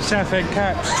 South End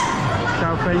caps.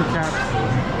 South End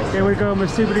caps. Here we go, we're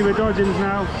simply with dodgems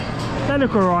now. They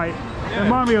look alright. Yeah.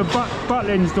 Remind me of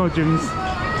Butlins dodgems.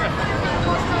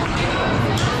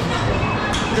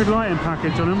 Good lighting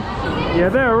package on them. Yeah,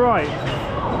 they're alright.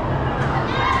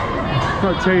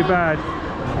 Not too bad.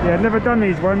 Yeah, I've never done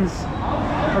these ones.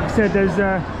 Like I said, there's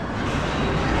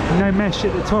no mesh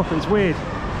at the top. It's weird.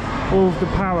 All of the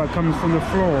power comes from the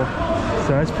floor.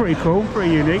 So it's pretty cool,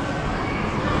 pretty unique.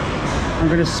 I'm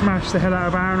going to smash the hell out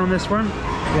of Aaron on this one.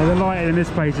 Yeah, the lighting in this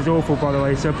place is awful, by the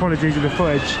way, so apologies for the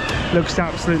footage. Looks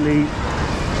absolutely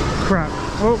crap.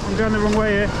 Oh, I'm going the wrong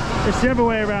way here. It's the other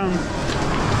way around.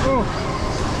 Oh,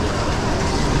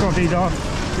 God, these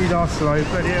are slow,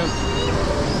 but yeah.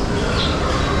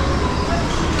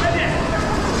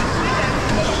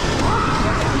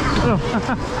 Oh,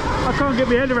 I can't get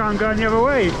my head around going the other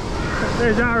way.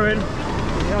 There's Aaron.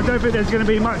 I don't think there's going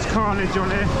to be much carnage on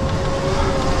here.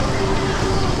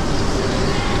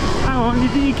 Hang on,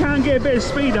 you can get a bit of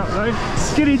speed up though.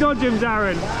 Skiddy dodgems,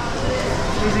 Aaron.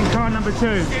 He's in car number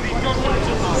 2.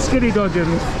 Skiddy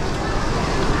dodgems.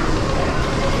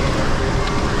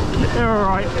 They're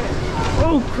alright.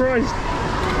 Oh Christ!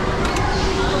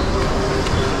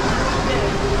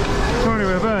 Trying to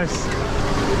reverse.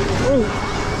 Oh,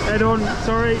 head on,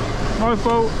 sorry, my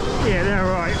fault. Yeah, they're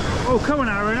alright. Oh, come on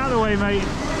Aaron, out of the way mate.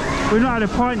 We've not had a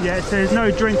pint yet, so there's no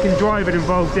drinking driving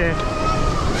involved here.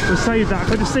 We'll save that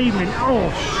for this evening. Oh,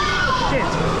 shit.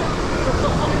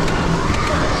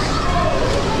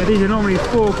 Yeah, these are normally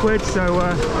 4 quid, so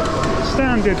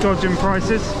standard dodging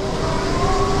prices.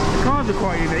 The cars are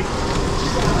quite unique.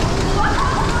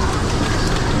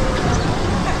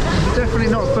 Definitely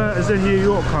not better than New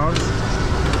York cars.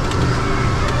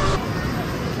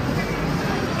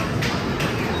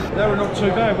 They were not too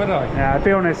bad, were they? Yeah,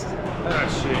 be honest. Ah,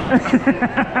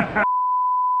 shit.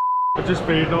 But just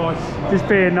being nice. Just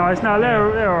being nice. No,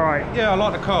 they're alright. Yeah, I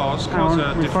like the cars. Cars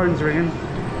are my different. phone's ringing.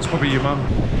 It's probably your mum.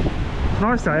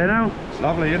 Nice day, you know? It's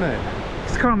lovely, isn't it?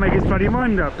 Just can't make his bloody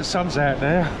mind up. The sun's out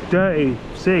now. Dirty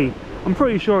sea. I'm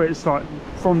pretty sure it's like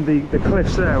from the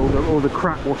cliffs there, all the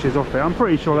crap washes off it. I'm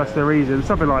pretty sure that's the reason,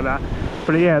 something like that.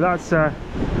 But yeah, that's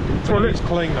what it's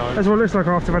clean though. That's what it looks like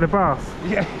after I've had a bath.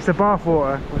 Yeah. It's the bath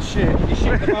water. Well shit, you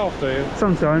shit in the bath, do you?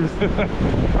 Sometimes.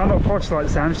 I'm not posh like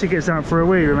Sam, she gets out for a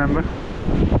wee, remember?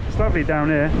 It's lovely down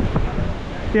here.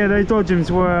 Yeah, those dodgems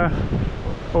were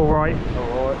alright.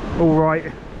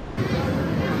 Alright.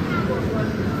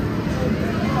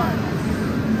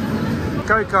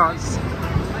 Go-karts.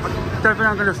 I don't think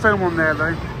I'm going to film on there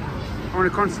though. I want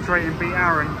to concentrate and beat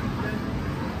Aaron.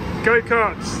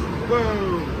 Go-karts.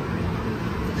 Whoa!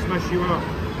 Smash you up.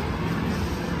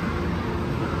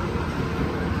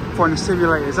 Find the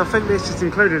simulators. I think this is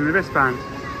included in the wristband.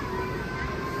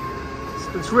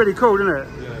 It's really cool, isn't it?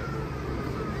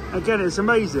 Yeah. Again, it's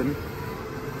amazing.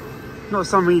 Not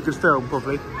something you could film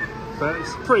probably, but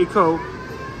it's pretty cool.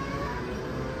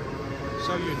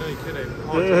 So unique, isn't it?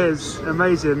 It is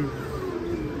amazing.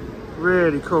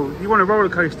 Really cool. You want a roller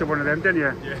coaster one of them, don't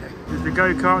you? Yeah. There's the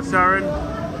go-karts, Aaron.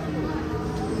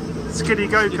 Skiddy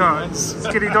go-karts.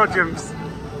 Skiddy dodgems.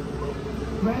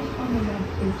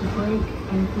 is to brake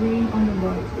and green on the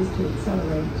right is to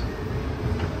accelerate.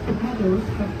 The pedals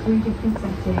have 3 different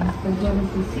settings as well as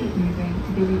the seat moving to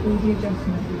give you all the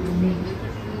adjustment that you'll need.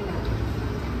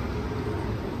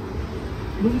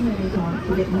 Relays on to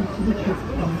get used to the trick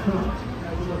on the cart.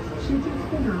 Shoot and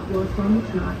spin out whilst on the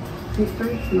track, take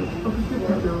both feet off of the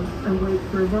pedals and wait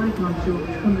for a ride marshal to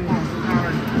come over.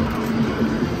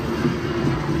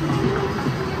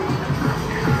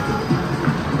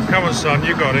 Come on, son,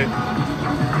 you got it.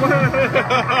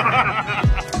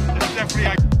 Definitely.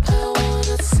 I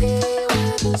wanna see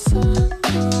where the sun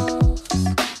goes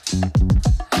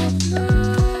at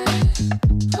night.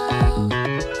 Oh.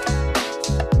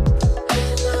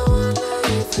 And I wonder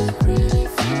if it really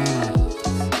feels.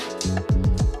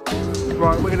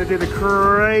 Right, we're going to do the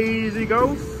crazy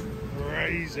golf.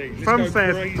 Crazy.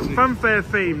 Funfair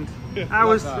themed. How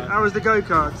was the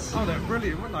go-karts? Oh, they're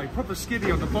brilliant, weren't they? Proper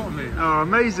skiddy on the bottom here. Oh,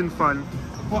 amazing fun.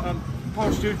 I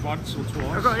passed you once or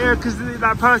twice. Yeah, because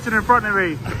that person in front of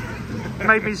me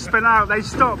made me spin out. They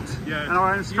stopped, yeah. And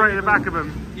I went straight in the back of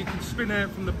them. You can spin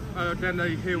out from the down the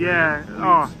hill. Yeah,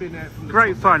 oh, spin out from the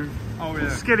great top. fun. Oh yeah.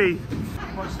 Skiddy.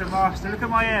 Watch the master. Look at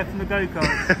my hair from the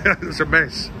go-kart. It's a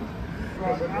mess.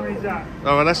 Right, how many's that?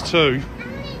 Oh, well, that's 2.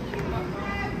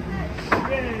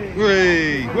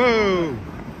 Whee! Whoa!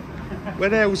 Where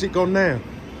the hell's it gone now?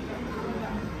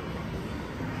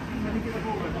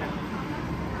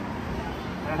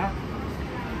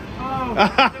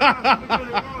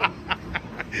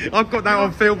 I've got that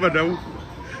on film and all.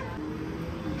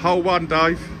 Hole 1,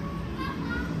 Dave.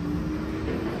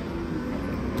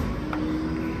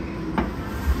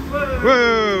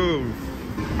 Whoa!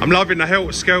 I'm loving the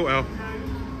helter skelter.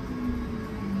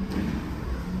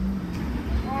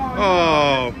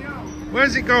 Oh,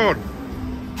 where's it gone?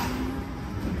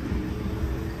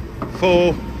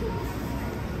 4.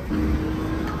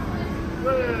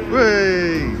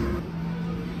 Whee!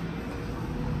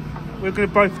 We're going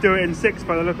to both do it in 6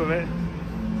 by the look of it.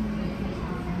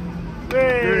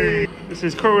 Whee! This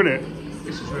is cool, isn't it?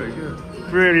 This is really good.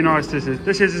 Really nice. This is.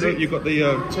 Look, you've got the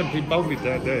temping bolted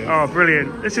down there. Oh,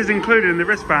 brilliant! This is included in the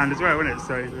wristband as well, isn't it?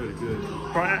 So Really good.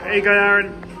 right, here you go,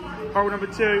 Aaron. Hole number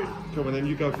 2. Come on, then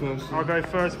you go first. I'll go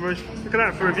first, Bush. Look at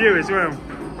that for a view as well.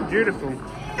 Beautiful.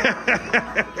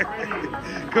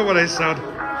 Come on then, son.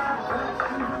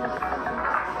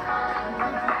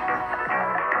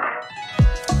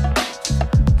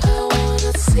 I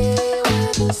wanna see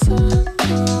where the sun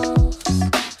goes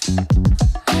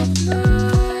at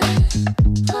night.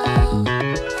 Oh.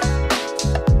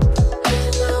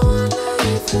 And I wonder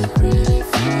if it really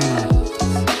feels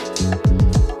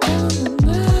on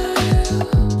the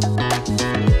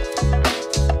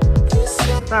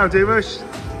That'll do, Bush.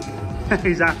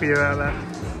 He's happy about that.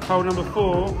 Hole number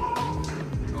 4.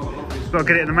 Got to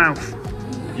get it in the mouth.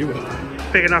 You will.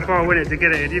 Big enough hole, win it, to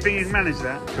get it in. Do you think you can manage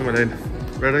that? Come on in.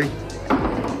 Ready?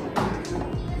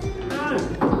 No.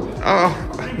 Oh.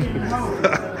 I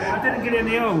didn't get it in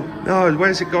the hole. No,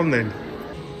 where's it gone then?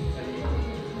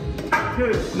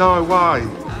 Good. No way.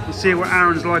 We'll see what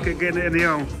Aaron's like at getting it in the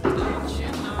hole.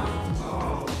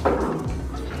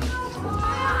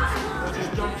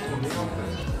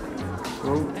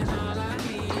 Cool.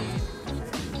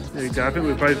 There we go. I think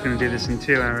we're both going to do this in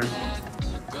 2, Aaron.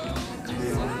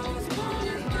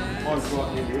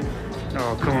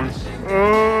 Oh, come on.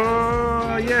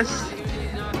 Oh, yes.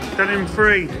 Done in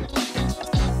 3.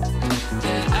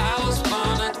 I was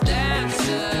born a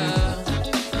dancer,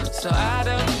 so I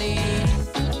don't need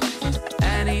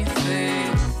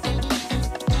anything.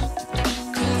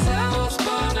 'Cause I was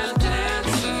born a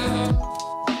dancer.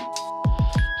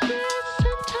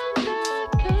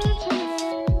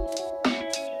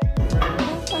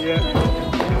 Yeah.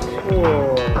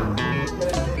 Oh.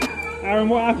 Aaron,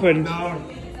 what happened? No.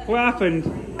 What happened?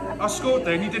 I scored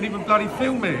then, you didn't even bloody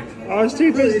film it. I was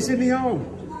too busy. It's in the hole.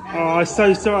 Oh, I'm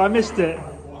so sorry. I missed it.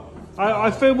 I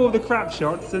film all the crap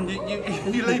shots and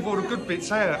You leave all the good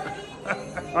bits out.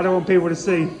 I don't want people to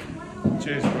see.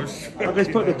 Cheers, Bush. I'll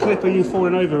just put the clip of you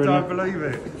falling over in Don't there. believe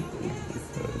it.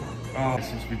 Oh,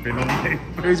 since we've been on it.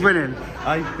 Who's winning?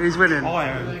 Hey, Who's winning? I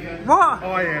am. What?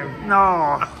 I am. No.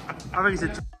 I think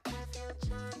it's a...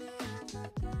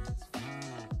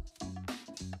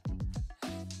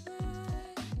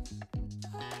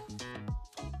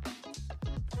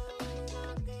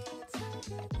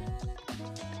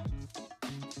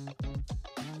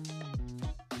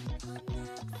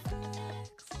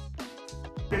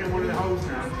 in one of the holes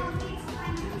now.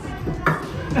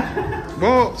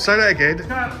 What? Say that again.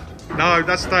 No,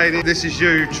 that's staying in. This is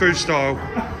you, true style.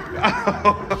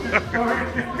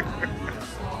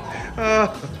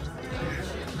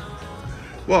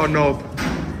 What a knob.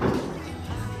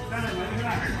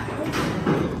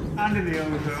 and in the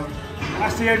old girl.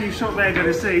 That's the only shot they're going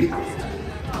to see.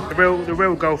 The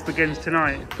real golf begins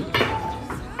tonight.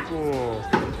 Oh,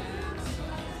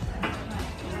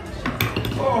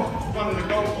 One of the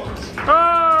golf ones.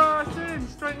 oh, it's in,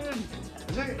 straight in.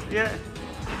 Is it? Yeah.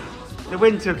 The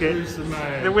wind took it. Who's the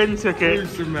man? The wind took it.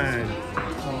 Who's the man?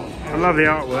 I love the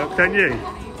artwork, don't you?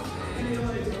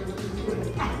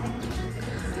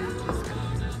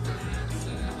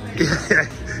 Yeah.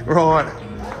 Right.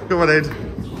 Come on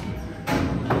in.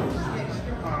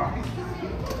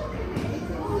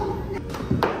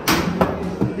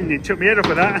 You took me head off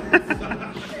with that.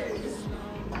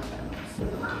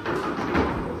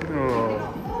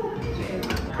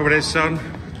 Oh. Come on in, son.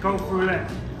 Golf roulette.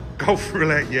 Golf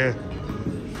roulette, yeah.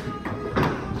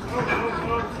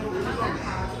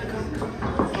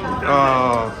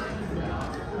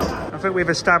 Oh. I think we've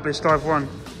established I've won.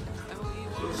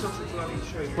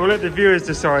 We'll let the viewers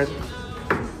decide.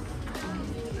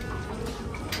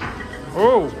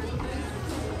 Oh!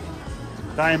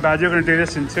 That ain't bad. You're going to do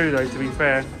this in two, though, to be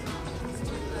fair.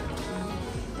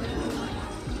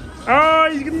 Oh,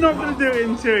 he's not going to do it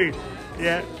in two.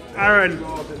 Yeah. Aaron,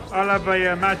 I'll have a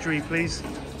Madry, please.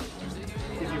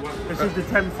 This is the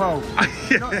 10th hole.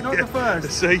 Not the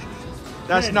first. See?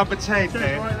 That's 10. number 10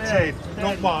 there. Right there. 10,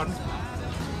 not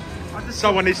 1.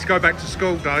 Someone needs to go back to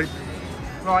school, Dave.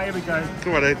 Right, here we go.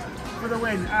 Come on in. For the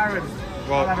win, Aaron.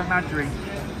 Right. I'll have a Madry.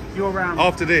 You're round.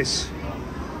 After this.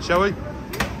 Shall we?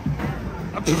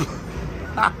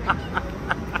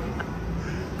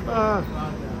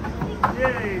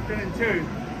 Yay, done in two.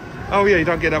 Oh yeah, you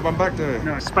don't get that one back, do you?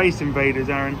 No, Space Invaders,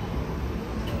 Aaron.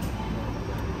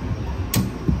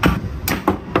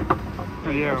 Oh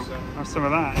yeah, have some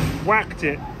of that. Whacked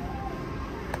it.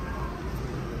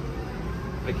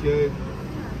 Thank you.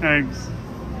 Thanks.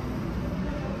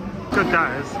 Good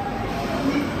that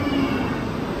is.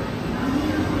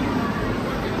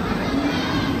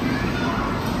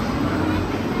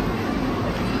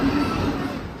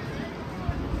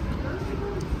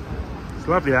 It's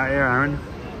lovely out here, Aaron.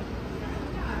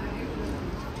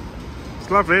 It's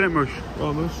lovely, isn't it, Mush?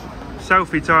 Almost.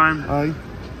 Selfie time. Hey,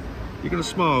 you gonna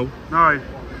smile? No,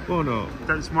 Why not?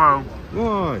 don't smile.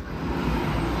 Why?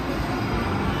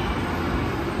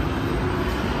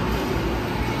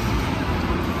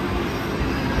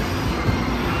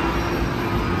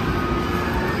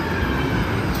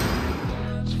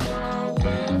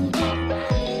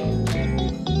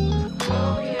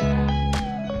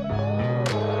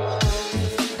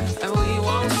 And we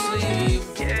won't sleep.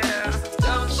 Yeah.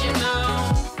 Don't you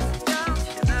know?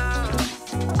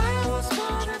 I was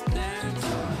born a dance.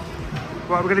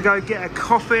 Right, we're going to go get a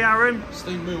coffee, Aaron.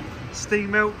 Steam milk.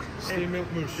 Steam milk. Steam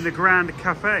milk mousse. In the Grand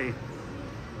Cafe.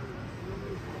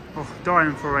 Oh,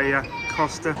 dying for a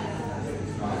Costa.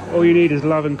 All you need is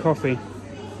love and coffee.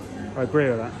 I agree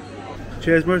with that.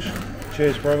 Cheers, Mush.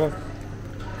 Cheers, brother.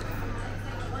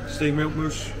 Steam milk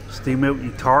mousse. Steam milk,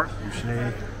 you tart.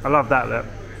 I love that look.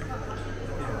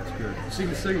 Yeah, that's good. See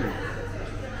the ceiling?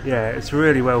 Yeah, it's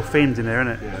really well themed in there,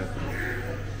 isn't it? Yeah.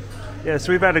 Yeah,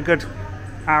 so we've had a good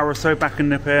hour or so back in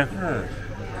the pier. Yeah.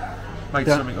 Made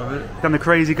Yeah. something of it. Done the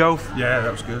crazy golf. Yeah,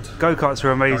 that was good. Go-karts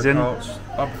were amazing. Go-karts,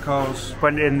 upper cars.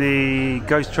 Went in the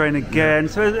ghost train again.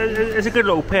 So it's a good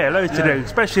little pier, loads to do.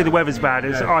 Especially the weather's bad.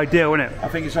 It's Yeah. ideal, isn't it? I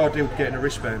think it's ideal getting a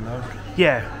wristband though.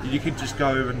 Yeah. You can just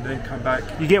go and then come back.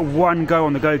 You get one go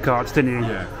on the go-karts, didn't you?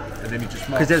 Yeah. And then you just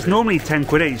Because there's normally 10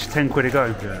 quid each, 10 quid a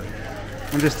go. Yeah.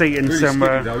 I'm just eating Really some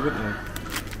skinny though, weren't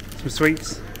they? some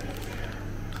sweets.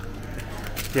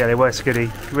 Yeah, they were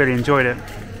skiddy. Really enjoyed it.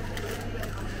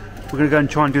 We're going to go and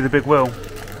try and do the big wheel.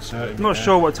 Certainly, I'm not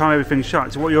sure what time everything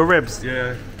shuts. What are your ribs?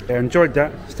 Yeah. Yeah, enjoyed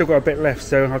that. Still got a bit left,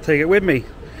 so I'll take it with me.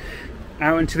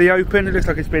 Out into the open. It looks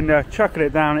like it's been chucking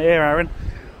it down here, Aaron.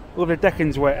 All the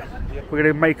decking's wet. We're going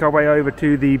to make our way over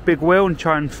to the big wheel and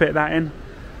try and fit that in.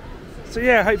 So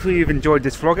yeah, hopefully you've enjoyed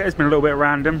this vlog. It has been a little bit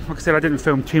random. Like I said, I didn't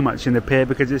film too much in the pier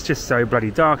because it's just so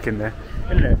bloody dark in there,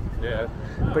 isn't it? Yeah.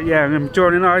 But yeah, I'm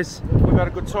enjoying it nice. We've had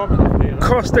a good time in the pier.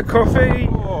 Costa Coffee.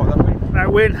 Oh,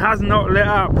 That wind has not lit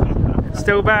up.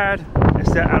 Still bad.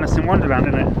 It's the Alice in Wonderland,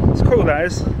 isn't it? It's cool, that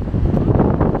is.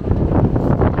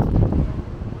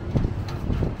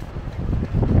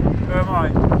 Who am I?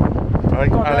 Hey,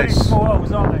 God, they're only Alice. small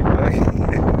holes, aren't they?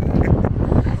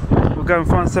 We'll go and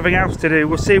find something else to do.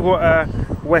 We'll see what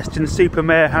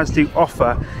Weston-super-Mare has to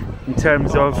offer in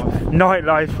terms of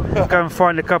nightlife. Go and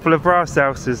find a couple of brass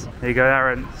houses. There you go,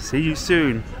 Aaron. See you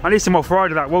soon. I need some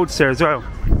off-ride of that Waltzer as well.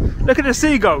 Look at the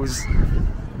seagulls.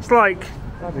 It's like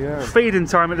feeding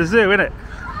time at the zoo, isn't it?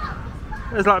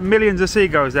 There's like millions of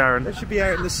seagulls, Aaron. They should be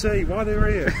out in the sea. Why are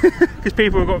they here? Because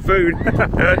people have got food.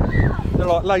 They're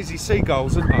like lazy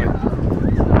seagulls, aren't they?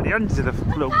 hundreds of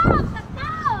them. Look.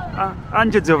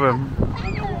 Hundreds of them.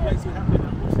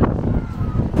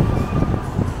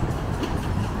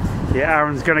 Yeah,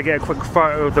 Aaron's going to get a quick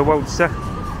photo of the Waltzer.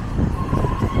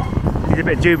 He's a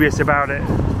bit dubious about it.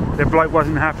 The bloke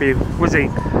wasn't happy, was he?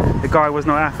 The guy was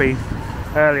not happy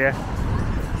earlier.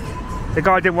 The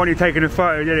guy didn't want you taking a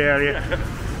photo, did he, earlier?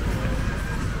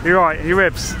 You're right, your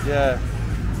ribs. Yeah,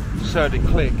 just heard it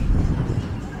click.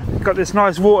 Got this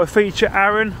nice water feature,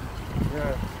 Aaron.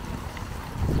 Yeah.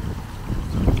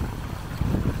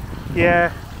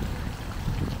 Yeah.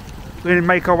 We're going to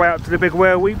make our way up to the big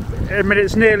whale. I mean,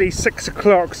 it's nearly 6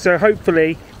 o'clock, so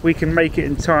hopefully we can make it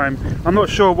in time. I'm not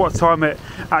sure what time it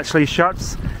actually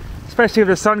shuts, especially with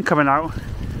the sun coming out.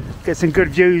 Get some good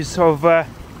views of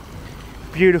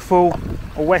beautiful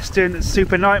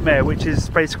Weston-super-Mare, which has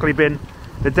basically been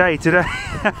the day today.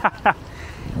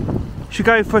 Should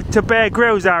go to Bear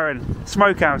Grylls, Aaron.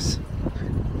 Smokehouse.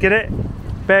 Get it?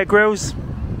 Bear Grylls.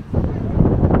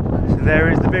 So there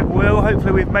is the big wheel.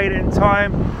 Hopefully we've made it in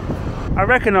time. I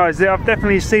recognise it. I've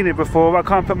definitely seen it before, but I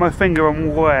can't put my finger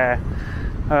on where.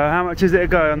 How much is it to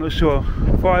go? I'm not sure.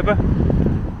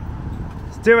 $5?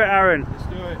 Let's do it, Aaron. Let's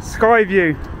do it. Sky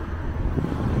view.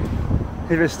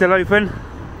 Is it still open?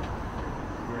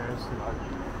 Yeah, it's still open.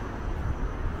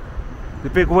 The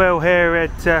big wheel here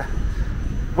at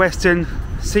Weston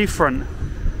Seafront.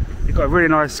 You've got a really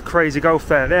nice crazy golf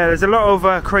there. There's a lot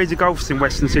of crazy golfs in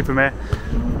Weston-super-Mare.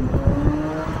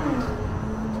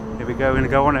 Here we go, we're going to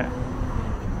go on it.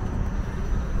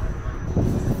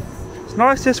 It's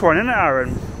nice, this one, isn't it,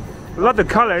 Aaron? I love the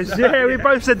colours. Yeah, we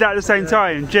both said that at the same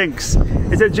time. Jinx.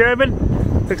 Is it German?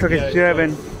 Looks like it's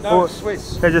German. No, it's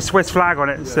Swiss. There's a Swiss flag on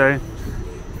it, so.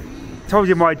 Told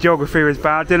you my geography was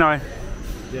bad, didn't I?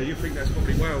 Yeah, you think that's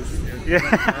probably Wales. Yeah.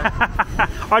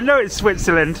 I know it's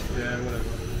Switzerland. Yeah,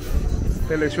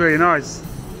 whatever. It looks really nice.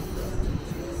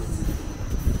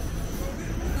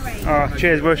 Oh,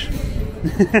 cheers, Bush.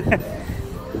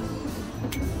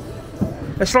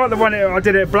 It's like the one I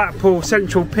did at Blackpool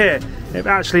Central Pier. It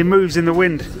actually moves in the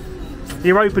wind.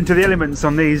 You're open to the elements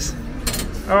on these.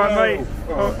 Alright, mate.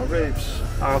 Oh, my ribs.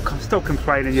 Oh, stop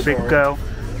complaining, you big girl.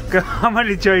 I'm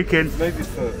only joking. Move your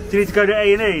foot. Do you need to go to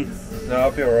A&E? No,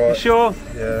 I'll be alright. You sure?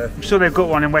 Yeah. I'm sure they've got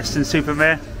one in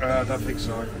Weston-super-Mare. I don't think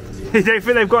so. You don't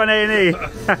think they've got an A&E?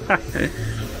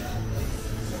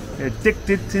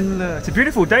 Addicted in love. It's a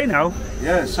beautiful day now.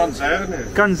 Yeah, the sun's out, isn't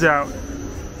it? Guns out.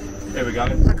 Here we go.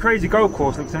 That crazy golf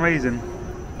course looks amazing.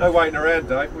 No waiting around,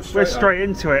 Dave. We're straight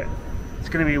into it. It's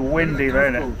going to be windy though,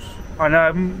 isn't it? I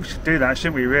know, we should do that,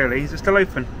 shouldn't we, really? Is it still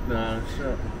open? No, it's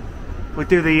not. We'll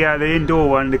do the indoor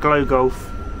one, the Glo Golf.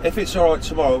 If it's alright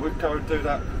tomorrow, we'll go and do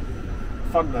that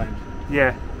Finland.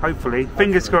 Yeah, hopefully.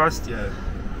 Fingers crossed. Yeah.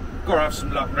 Got to have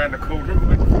some luck around the corner, haven't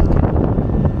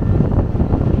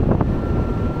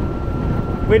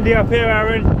we? Windy up here,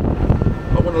 Aaron.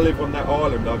 I want to live on that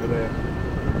island over there.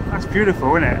 That's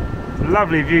beautiful, isn't it?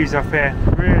 Lovely views up here.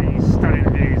 Really stunning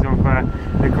views of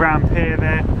the Grand Pier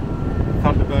there.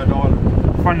 Thunderbird Island.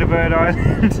 Thunderbird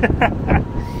Island.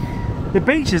 The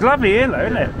beach is lovely here, though,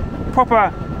 isn't it?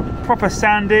 Proper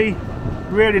sandy,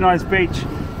 really nice beach.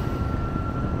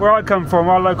 Where I come from,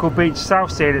 our local beach,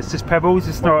 Southsea, it's just pebbles.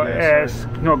 It's not, it's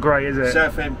not great, is it?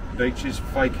 Southend beach is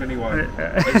fake anyway.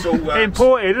 It's all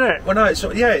imported, isn't it? Well, no, it's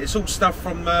it's all stuff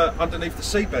from underneath the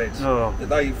seabeds. Oh, that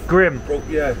they've grim. Brought,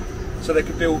 yeah, so they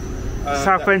could build.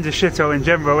 Southend's a shithole in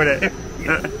general, isn't it?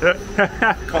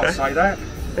 Can't say that.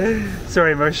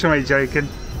 Sorry, Mush, I'm only joking.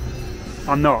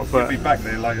 I'm not, but You'll be back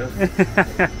there later.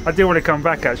 I do want to come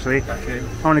back actually. Back in.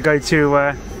 I want to go to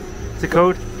what's it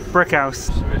called? Brick House.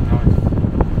 It's a bit nice.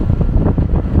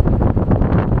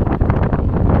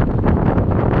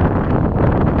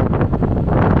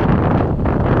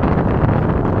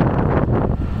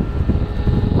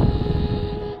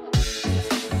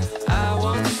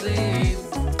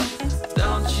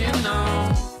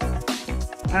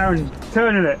 Aaron,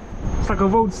 turning it. It's like a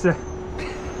Waltzer.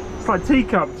 It's like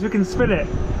teacups, you can spin it.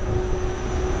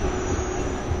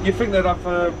 You think they'd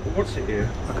have, what's it here?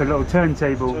 Like a little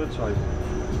turntable. Turntable.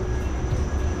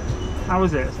 How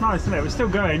was it? It's nice, isn't it? We're still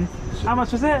going. How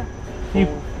much was it?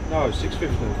 No, $6.50.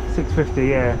 $6.50,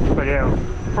 yeah. But yeah,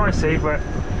 pricey, but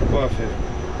Worth it.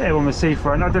 yeah, on the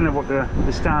seafront. I don't know what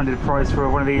the standard price for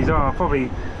one of these are. Probably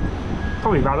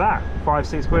about that,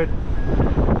 5-6 quid.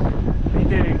 You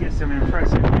do get some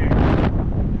impressive views.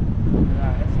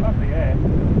 It's lovely here.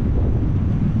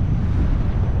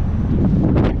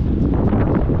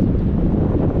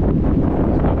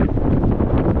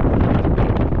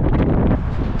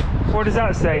 What does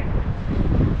that say?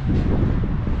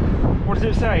 What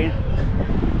does it say?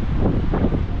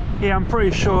 Yeah, I'm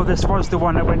pretty sure this was the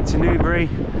one that went to Newbury.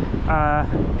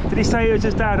 Did he say it was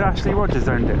his dad, Ashley Rodgers,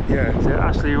 owned it? Yeah. So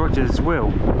Ashley Rodgers will.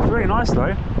 It's really nice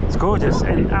though. It's gorgeous,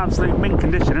 in absolute mint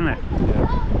condition, isn't it? Yeah.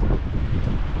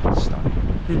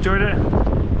 You enjoyed it?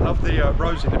 I love the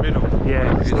rose in the middle.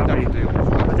 Yeah, it's lovely. daffodil.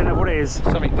 I don't know what it is.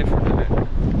 Something different, isn't it?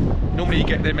 Normally you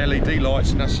get them LED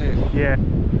lights and that's it. Yeah.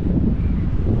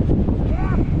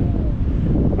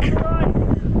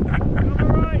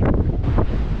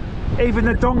 Even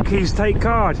the donkeys take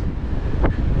card.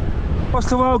 What's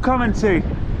the world coming to?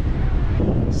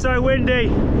 So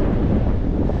windy.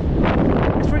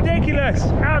 It's ridiculous.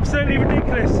 Absolutely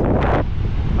ridiculous.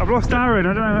 I've lost Aaron.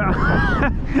 I don't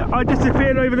know. I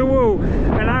disappeared over the wall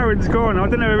and Aaron's gone. I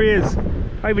don't know where he is.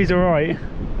 Hope he's alright.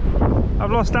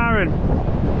 I've lost Aaron.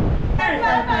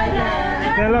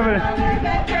 They're loving it.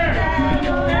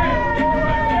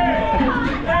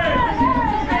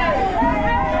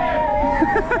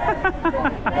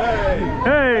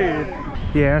 Hey!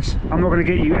 Yes, I'm not going to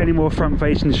get you any more front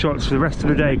facing shots for the rest of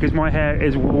the day because my hair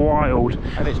is wild.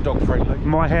 And it's dog friendly.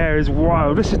 My hair is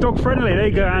wild. This is dog friendly. There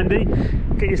you go, Andy.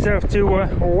 Get yourself to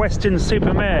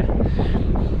Weston-super-Mare.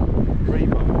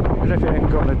 Revo. I don't think I can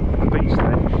go on the beach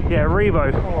there. Yeah,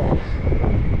 Revo. Oh,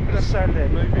 there's sand there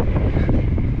moving.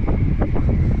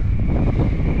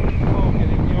 Oh, get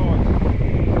in the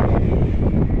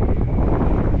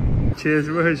eye. Cheers,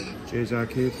 Rush. Cheers, our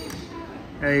kid.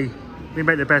 Hey, we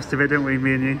make the best of it, don't we,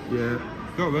 me and you? Yeah.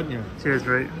 Got it, haven't you? Cheers,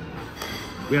 mate.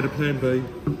 We had a plan B.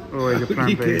 Always a plan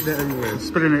You B. getting it everywhere.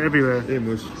 Spilling it everywhere. It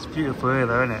was. It's beautiful here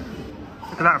though, isn't it?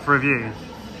 Look at that for a view.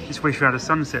 Just wish we had a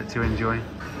sunset to enjoy.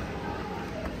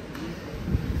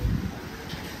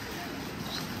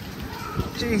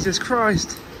 Jesus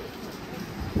Christ.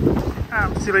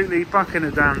 Absolutely bucking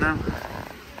it down now.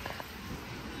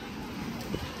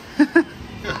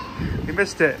 You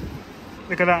missed it.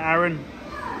 Look at that, Aaron.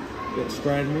 Got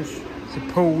scrambles. It's a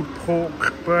pulled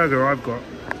pork burger I've got.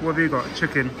 What have you got?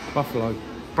 Chicken? Buffalo.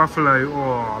 Buffalo.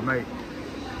 Oh, mate.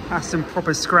 That's some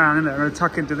proper scran, isn't it? I'm going to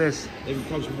tuck into this. Even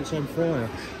comes with its own fryer.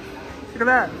 Look at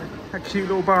that. That cute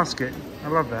little basket. I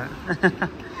love that.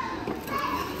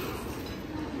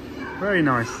 Very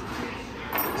nice.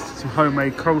 Some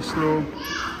homemade coleslaw.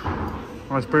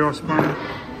 Nice brioche bun.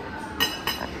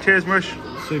 Cheers, Mush.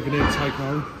 Souvenir take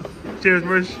home. Cheers,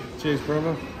 Mush. Cheers,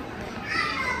 brother.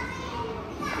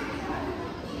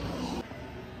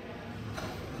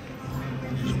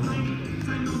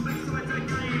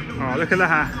 Oh, look at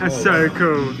that. That's so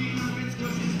cool.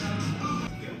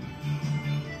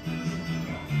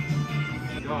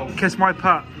 Kiss my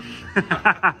putt.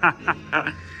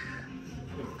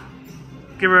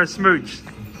 Give her a smooch.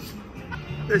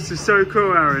 This is so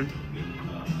cool, Aaron.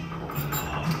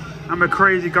 I'm a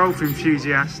crazy golf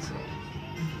enthusiast.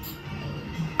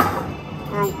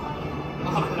 Oh.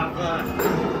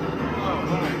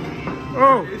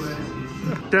 Oh.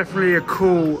 Definitely a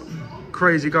cool,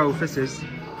 crazy golf, this is.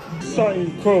 So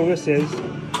cool, this is.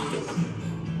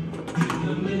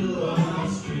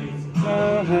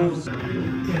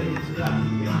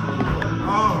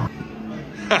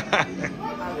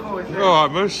 All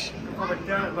right, Mush.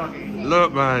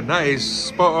 Look, man, that is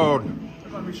spot on.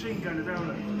 I've got a machine gun as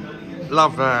well.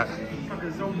 Love that. It's like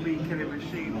a zombie killing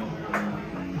machine.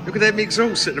 Look at them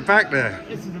exhausts at the back there.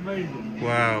 This is amazing.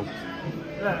 Wow.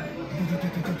 Look.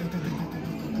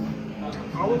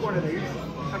 I want one of these.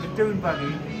 That's a dune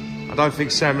buggy. I don't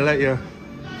think Sam will let you.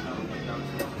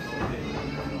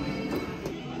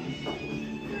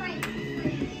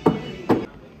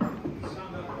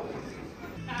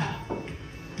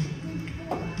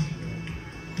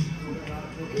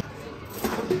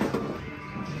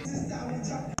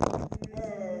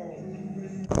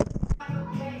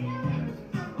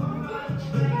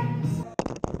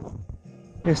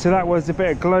 Yeah, so that was a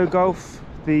bit of Glo Golf,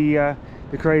 the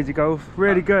crazy golf.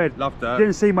 Really good. Loved that.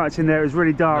 Didn't see much in there. It was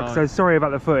really dark, No. so sorry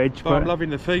about the footage. But I'm loving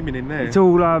the theming in there. It's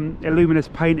all luminous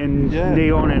paint and Yeah.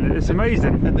 neon, and it's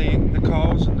amazing. And the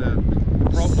cars and the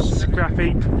props. And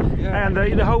Scrappy. Yeah. And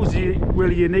the holes are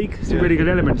really unique. Some Yeah. really good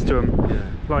elements to them,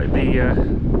 Yeah.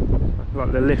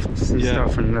 like the lifts and Yeah.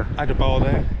 stuff, and the Had a bar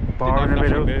there. bar in Didn't the have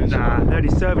middle. nothing there, Nah, they're only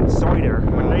serving cider,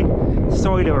 aren't they?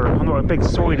 Cider. I'm not a big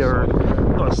cider.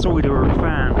 Not a cider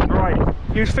fan. Right.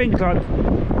 You'd think, like,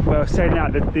 well, saying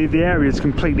that the area is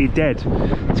completely dead.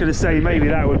 So to say maybe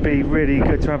that would be really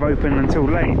good to have open until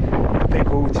late for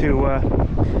people to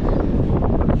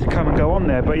come and go on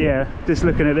there. But yeah, just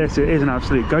looking at this, it is an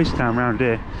absolute ghost town around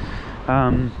here.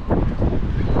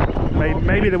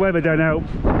 Maybe the weather don't help.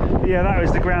 Yeah, that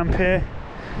was the Grand Pier.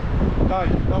 No,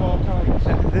 no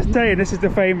arcades. This day, and this is the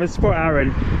famous spot,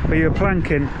 Aaron, where you were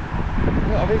planking. Look,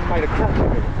 I've even made a crack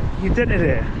of it. You dented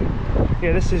it.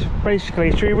 Yeah, this is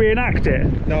basically, should we reenact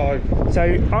it? No. So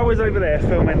I was over there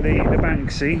filming the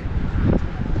Banksy.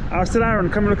 I said, Aaron,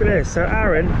 come and look at this. So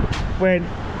Aaron went,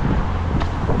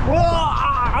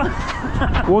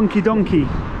 wonky donkey.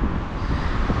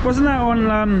 Wasn't that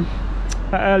on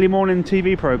that early morning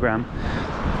TV programme?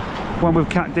 One with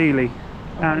Cat Dealey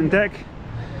out on deck.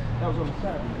 That was on the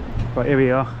Saturday. But here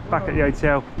we are, back at the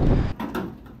hotel.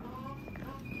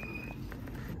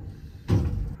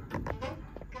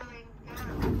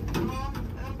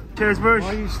 Cheers, Bush.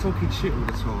 Why are you talking shit all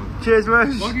the time? Cheers,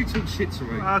 Bush. Why do you talk shit to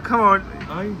me? Oh, come on.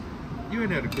 Hey, you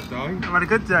ain't had a good day. I've had a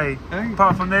good day, Hey.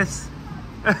 apart from this.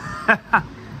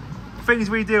 Things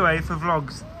we do, for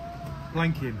vlogs.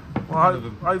 Blanking. Well,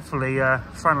 hopefully,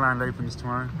 Finland opens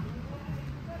tomorrow.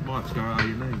 Might have to go out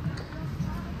A&E.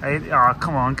 Hey, oh,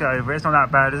 come on, get over it. It's not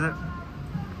that bad, is it?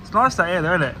 It's nice out here,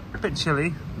 though, isn't it? A bit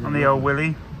chilly on the old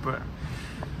Willy, but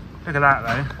look at that,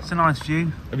 though. It's a nice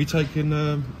view. Have you taken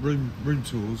room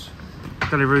tours?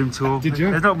 Done a room tour. Did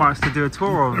you? There's not much to do a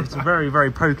tour of. It's a very,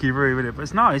 very pokey room, isn't it? But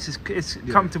it's nice. It's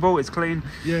comfortable. It's clean.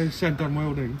 Yeah, Sam done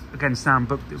well then. Again, Sam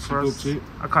booked it for us. Booked it.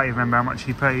 I can't even remember how much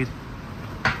he paid.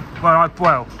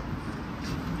 Well,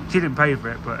 she didn't pay for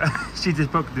it, but she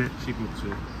just booked it. She booked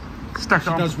it. Stuck She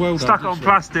it on, does well, stuck it though, on doesn't she?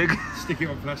 plastic. Stick it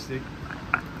on plastic.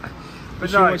 But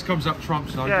She no, always comes up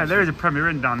trumps though. yeah, there is a Premier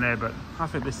Inn down there, but I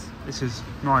think this is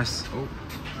nice. Oh,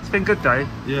 It's been good though.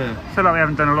 yeah. I feel like we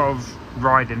haven't done a lot of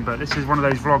riding, but this is one of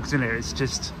those vlogs, isn't it? It's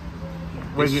just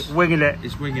winging it.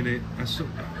 It's winging it.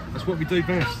 That's what we do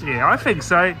best. Yeah, I think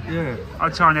so. Yeah.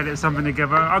 I'll try and edit something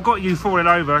together. I got you falling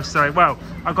over, so well,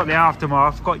 I got the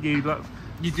aftermath. Got you. Look,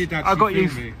 You did actually. I got you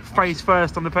film me. face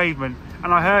first on the pavement,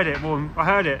 and I heard it more. I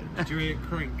heard it. Did you hear it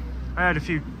crink? I heard a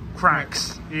few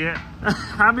cracks. Yeah.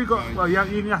 How many got? Well, you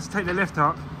have to take the lift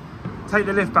up. Take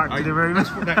the lift back to the room.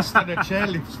 That's what that standard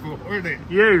chairlift's for, isn't it?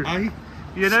 You. Hey?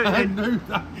 You know. I knew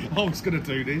that I was going to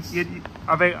do this.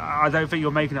 I don't think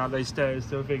you're making it up those stairs,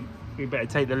 so I think we better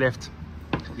take the lift.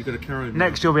 You're going to carry on.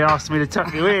 Next, you'll be asking me to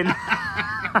tuck you in.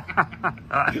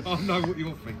 I know what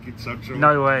you're thinking, Sunshine.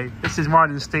 No way. This is mine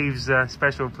and Steve's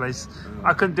special place.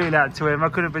 I couldn't do that to him. I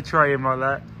couldn't betray him like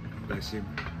that. Bless him.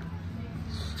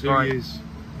 2 Right. years.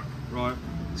 Right.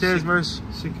 Cheers, Moose.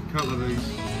 Sink a couple of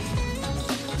these.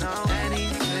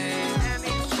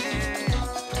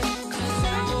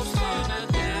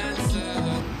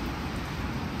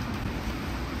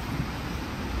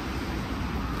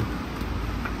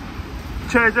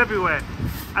 Chairs everywhere.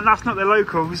 And that's not the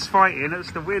locals fighting,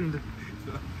 it's the wind.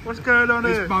 What's going on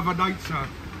here? It's Mother Nature.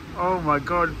 Oh my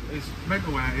god. It's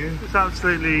mental out here. It's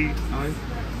absolutely... Hey?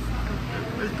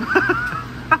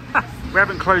 We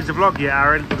haven't closed the vlog yet,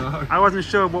 Aaron. No. I wasn't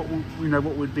sure what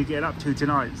we'd be getting up to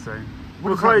tonight, so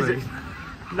we'll does close that it. mean?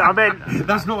 No, I meant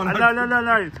That's not an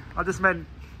no. I just meant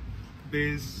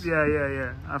Beers.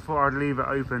 yeah. I thought I'd leave it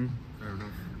open. Fair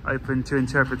enough. Open to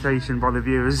interpretation by the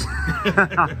viewers.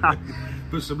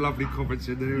 Put some lovely comments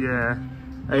in there. Yeah.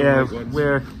 Lovely ones.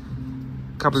 We're a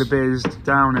couple of beers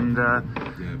down, and Yeah.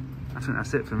 I think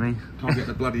that's it for me. Can't get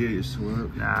the bloody eaters to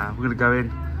work. Nah, we're gonna go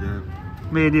in. Yeah.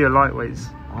 Me and you are lightweights.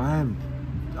 I am.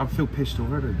 I feel pissed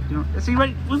already. You know, see,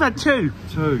 wait, we've had two.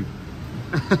 2.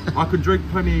 I can drink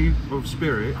plenty of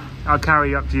spirit, I'll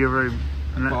carry you up to your room.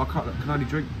 And but I can only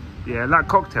drink yeah, that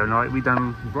cocktail night we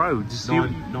done loads.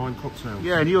 nine cocktails.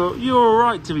 Yeah, and you're all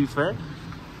right, to be fair.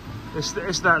 It's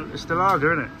the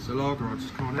lager, isn't it? It's a lager. I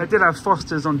just can't. They did have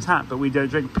Foster's on tap, but we don't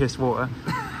drink piss water.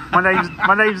 my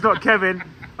name's not Kevin.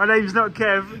 My name's not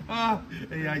Kev. Ah,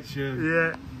 he hates you.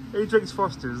 Yeah, he drinks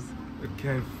Foster's.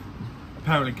 Kev.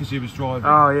 Apparently, because he was driving.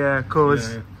 Oh yeah, of course.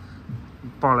 Yeah,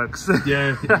 Bollocks.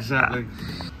 yeah, exactly.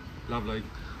 Lovely.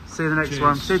 See you the next Cheers.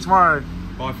 one. See you tomorrow.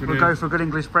 Bye for We'll now. go for a good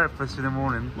English breakfast in the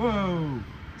morning. Whoa.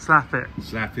 Slap it.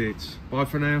 Slap it. Bye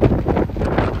for now.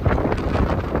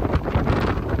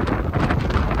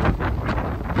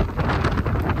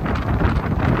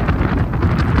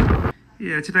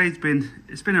 Yeah, today's been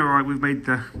alright. We've made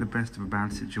the best of a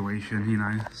bad situation, you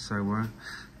know. So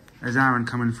there's Aaron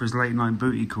coming for his late night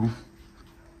booty call.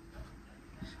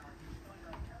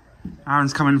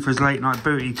 Aaron's coming for his late night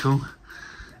booty call.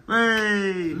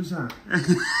 Hey! Who's that?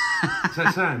 Is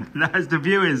that Sam? That's the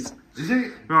viewers. Is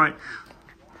it? Right.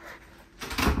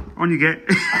 On you get.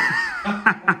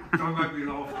 Don't make me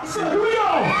laugh. Here we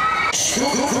go!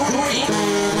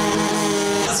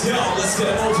 Let's go, let's get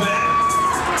it open.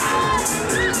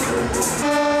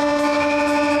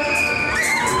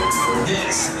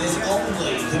 This is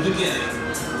only the beginning.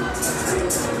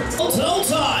 Hold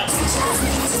time!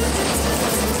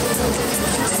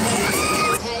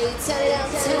 Hey, turn it up,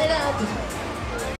 turn it up.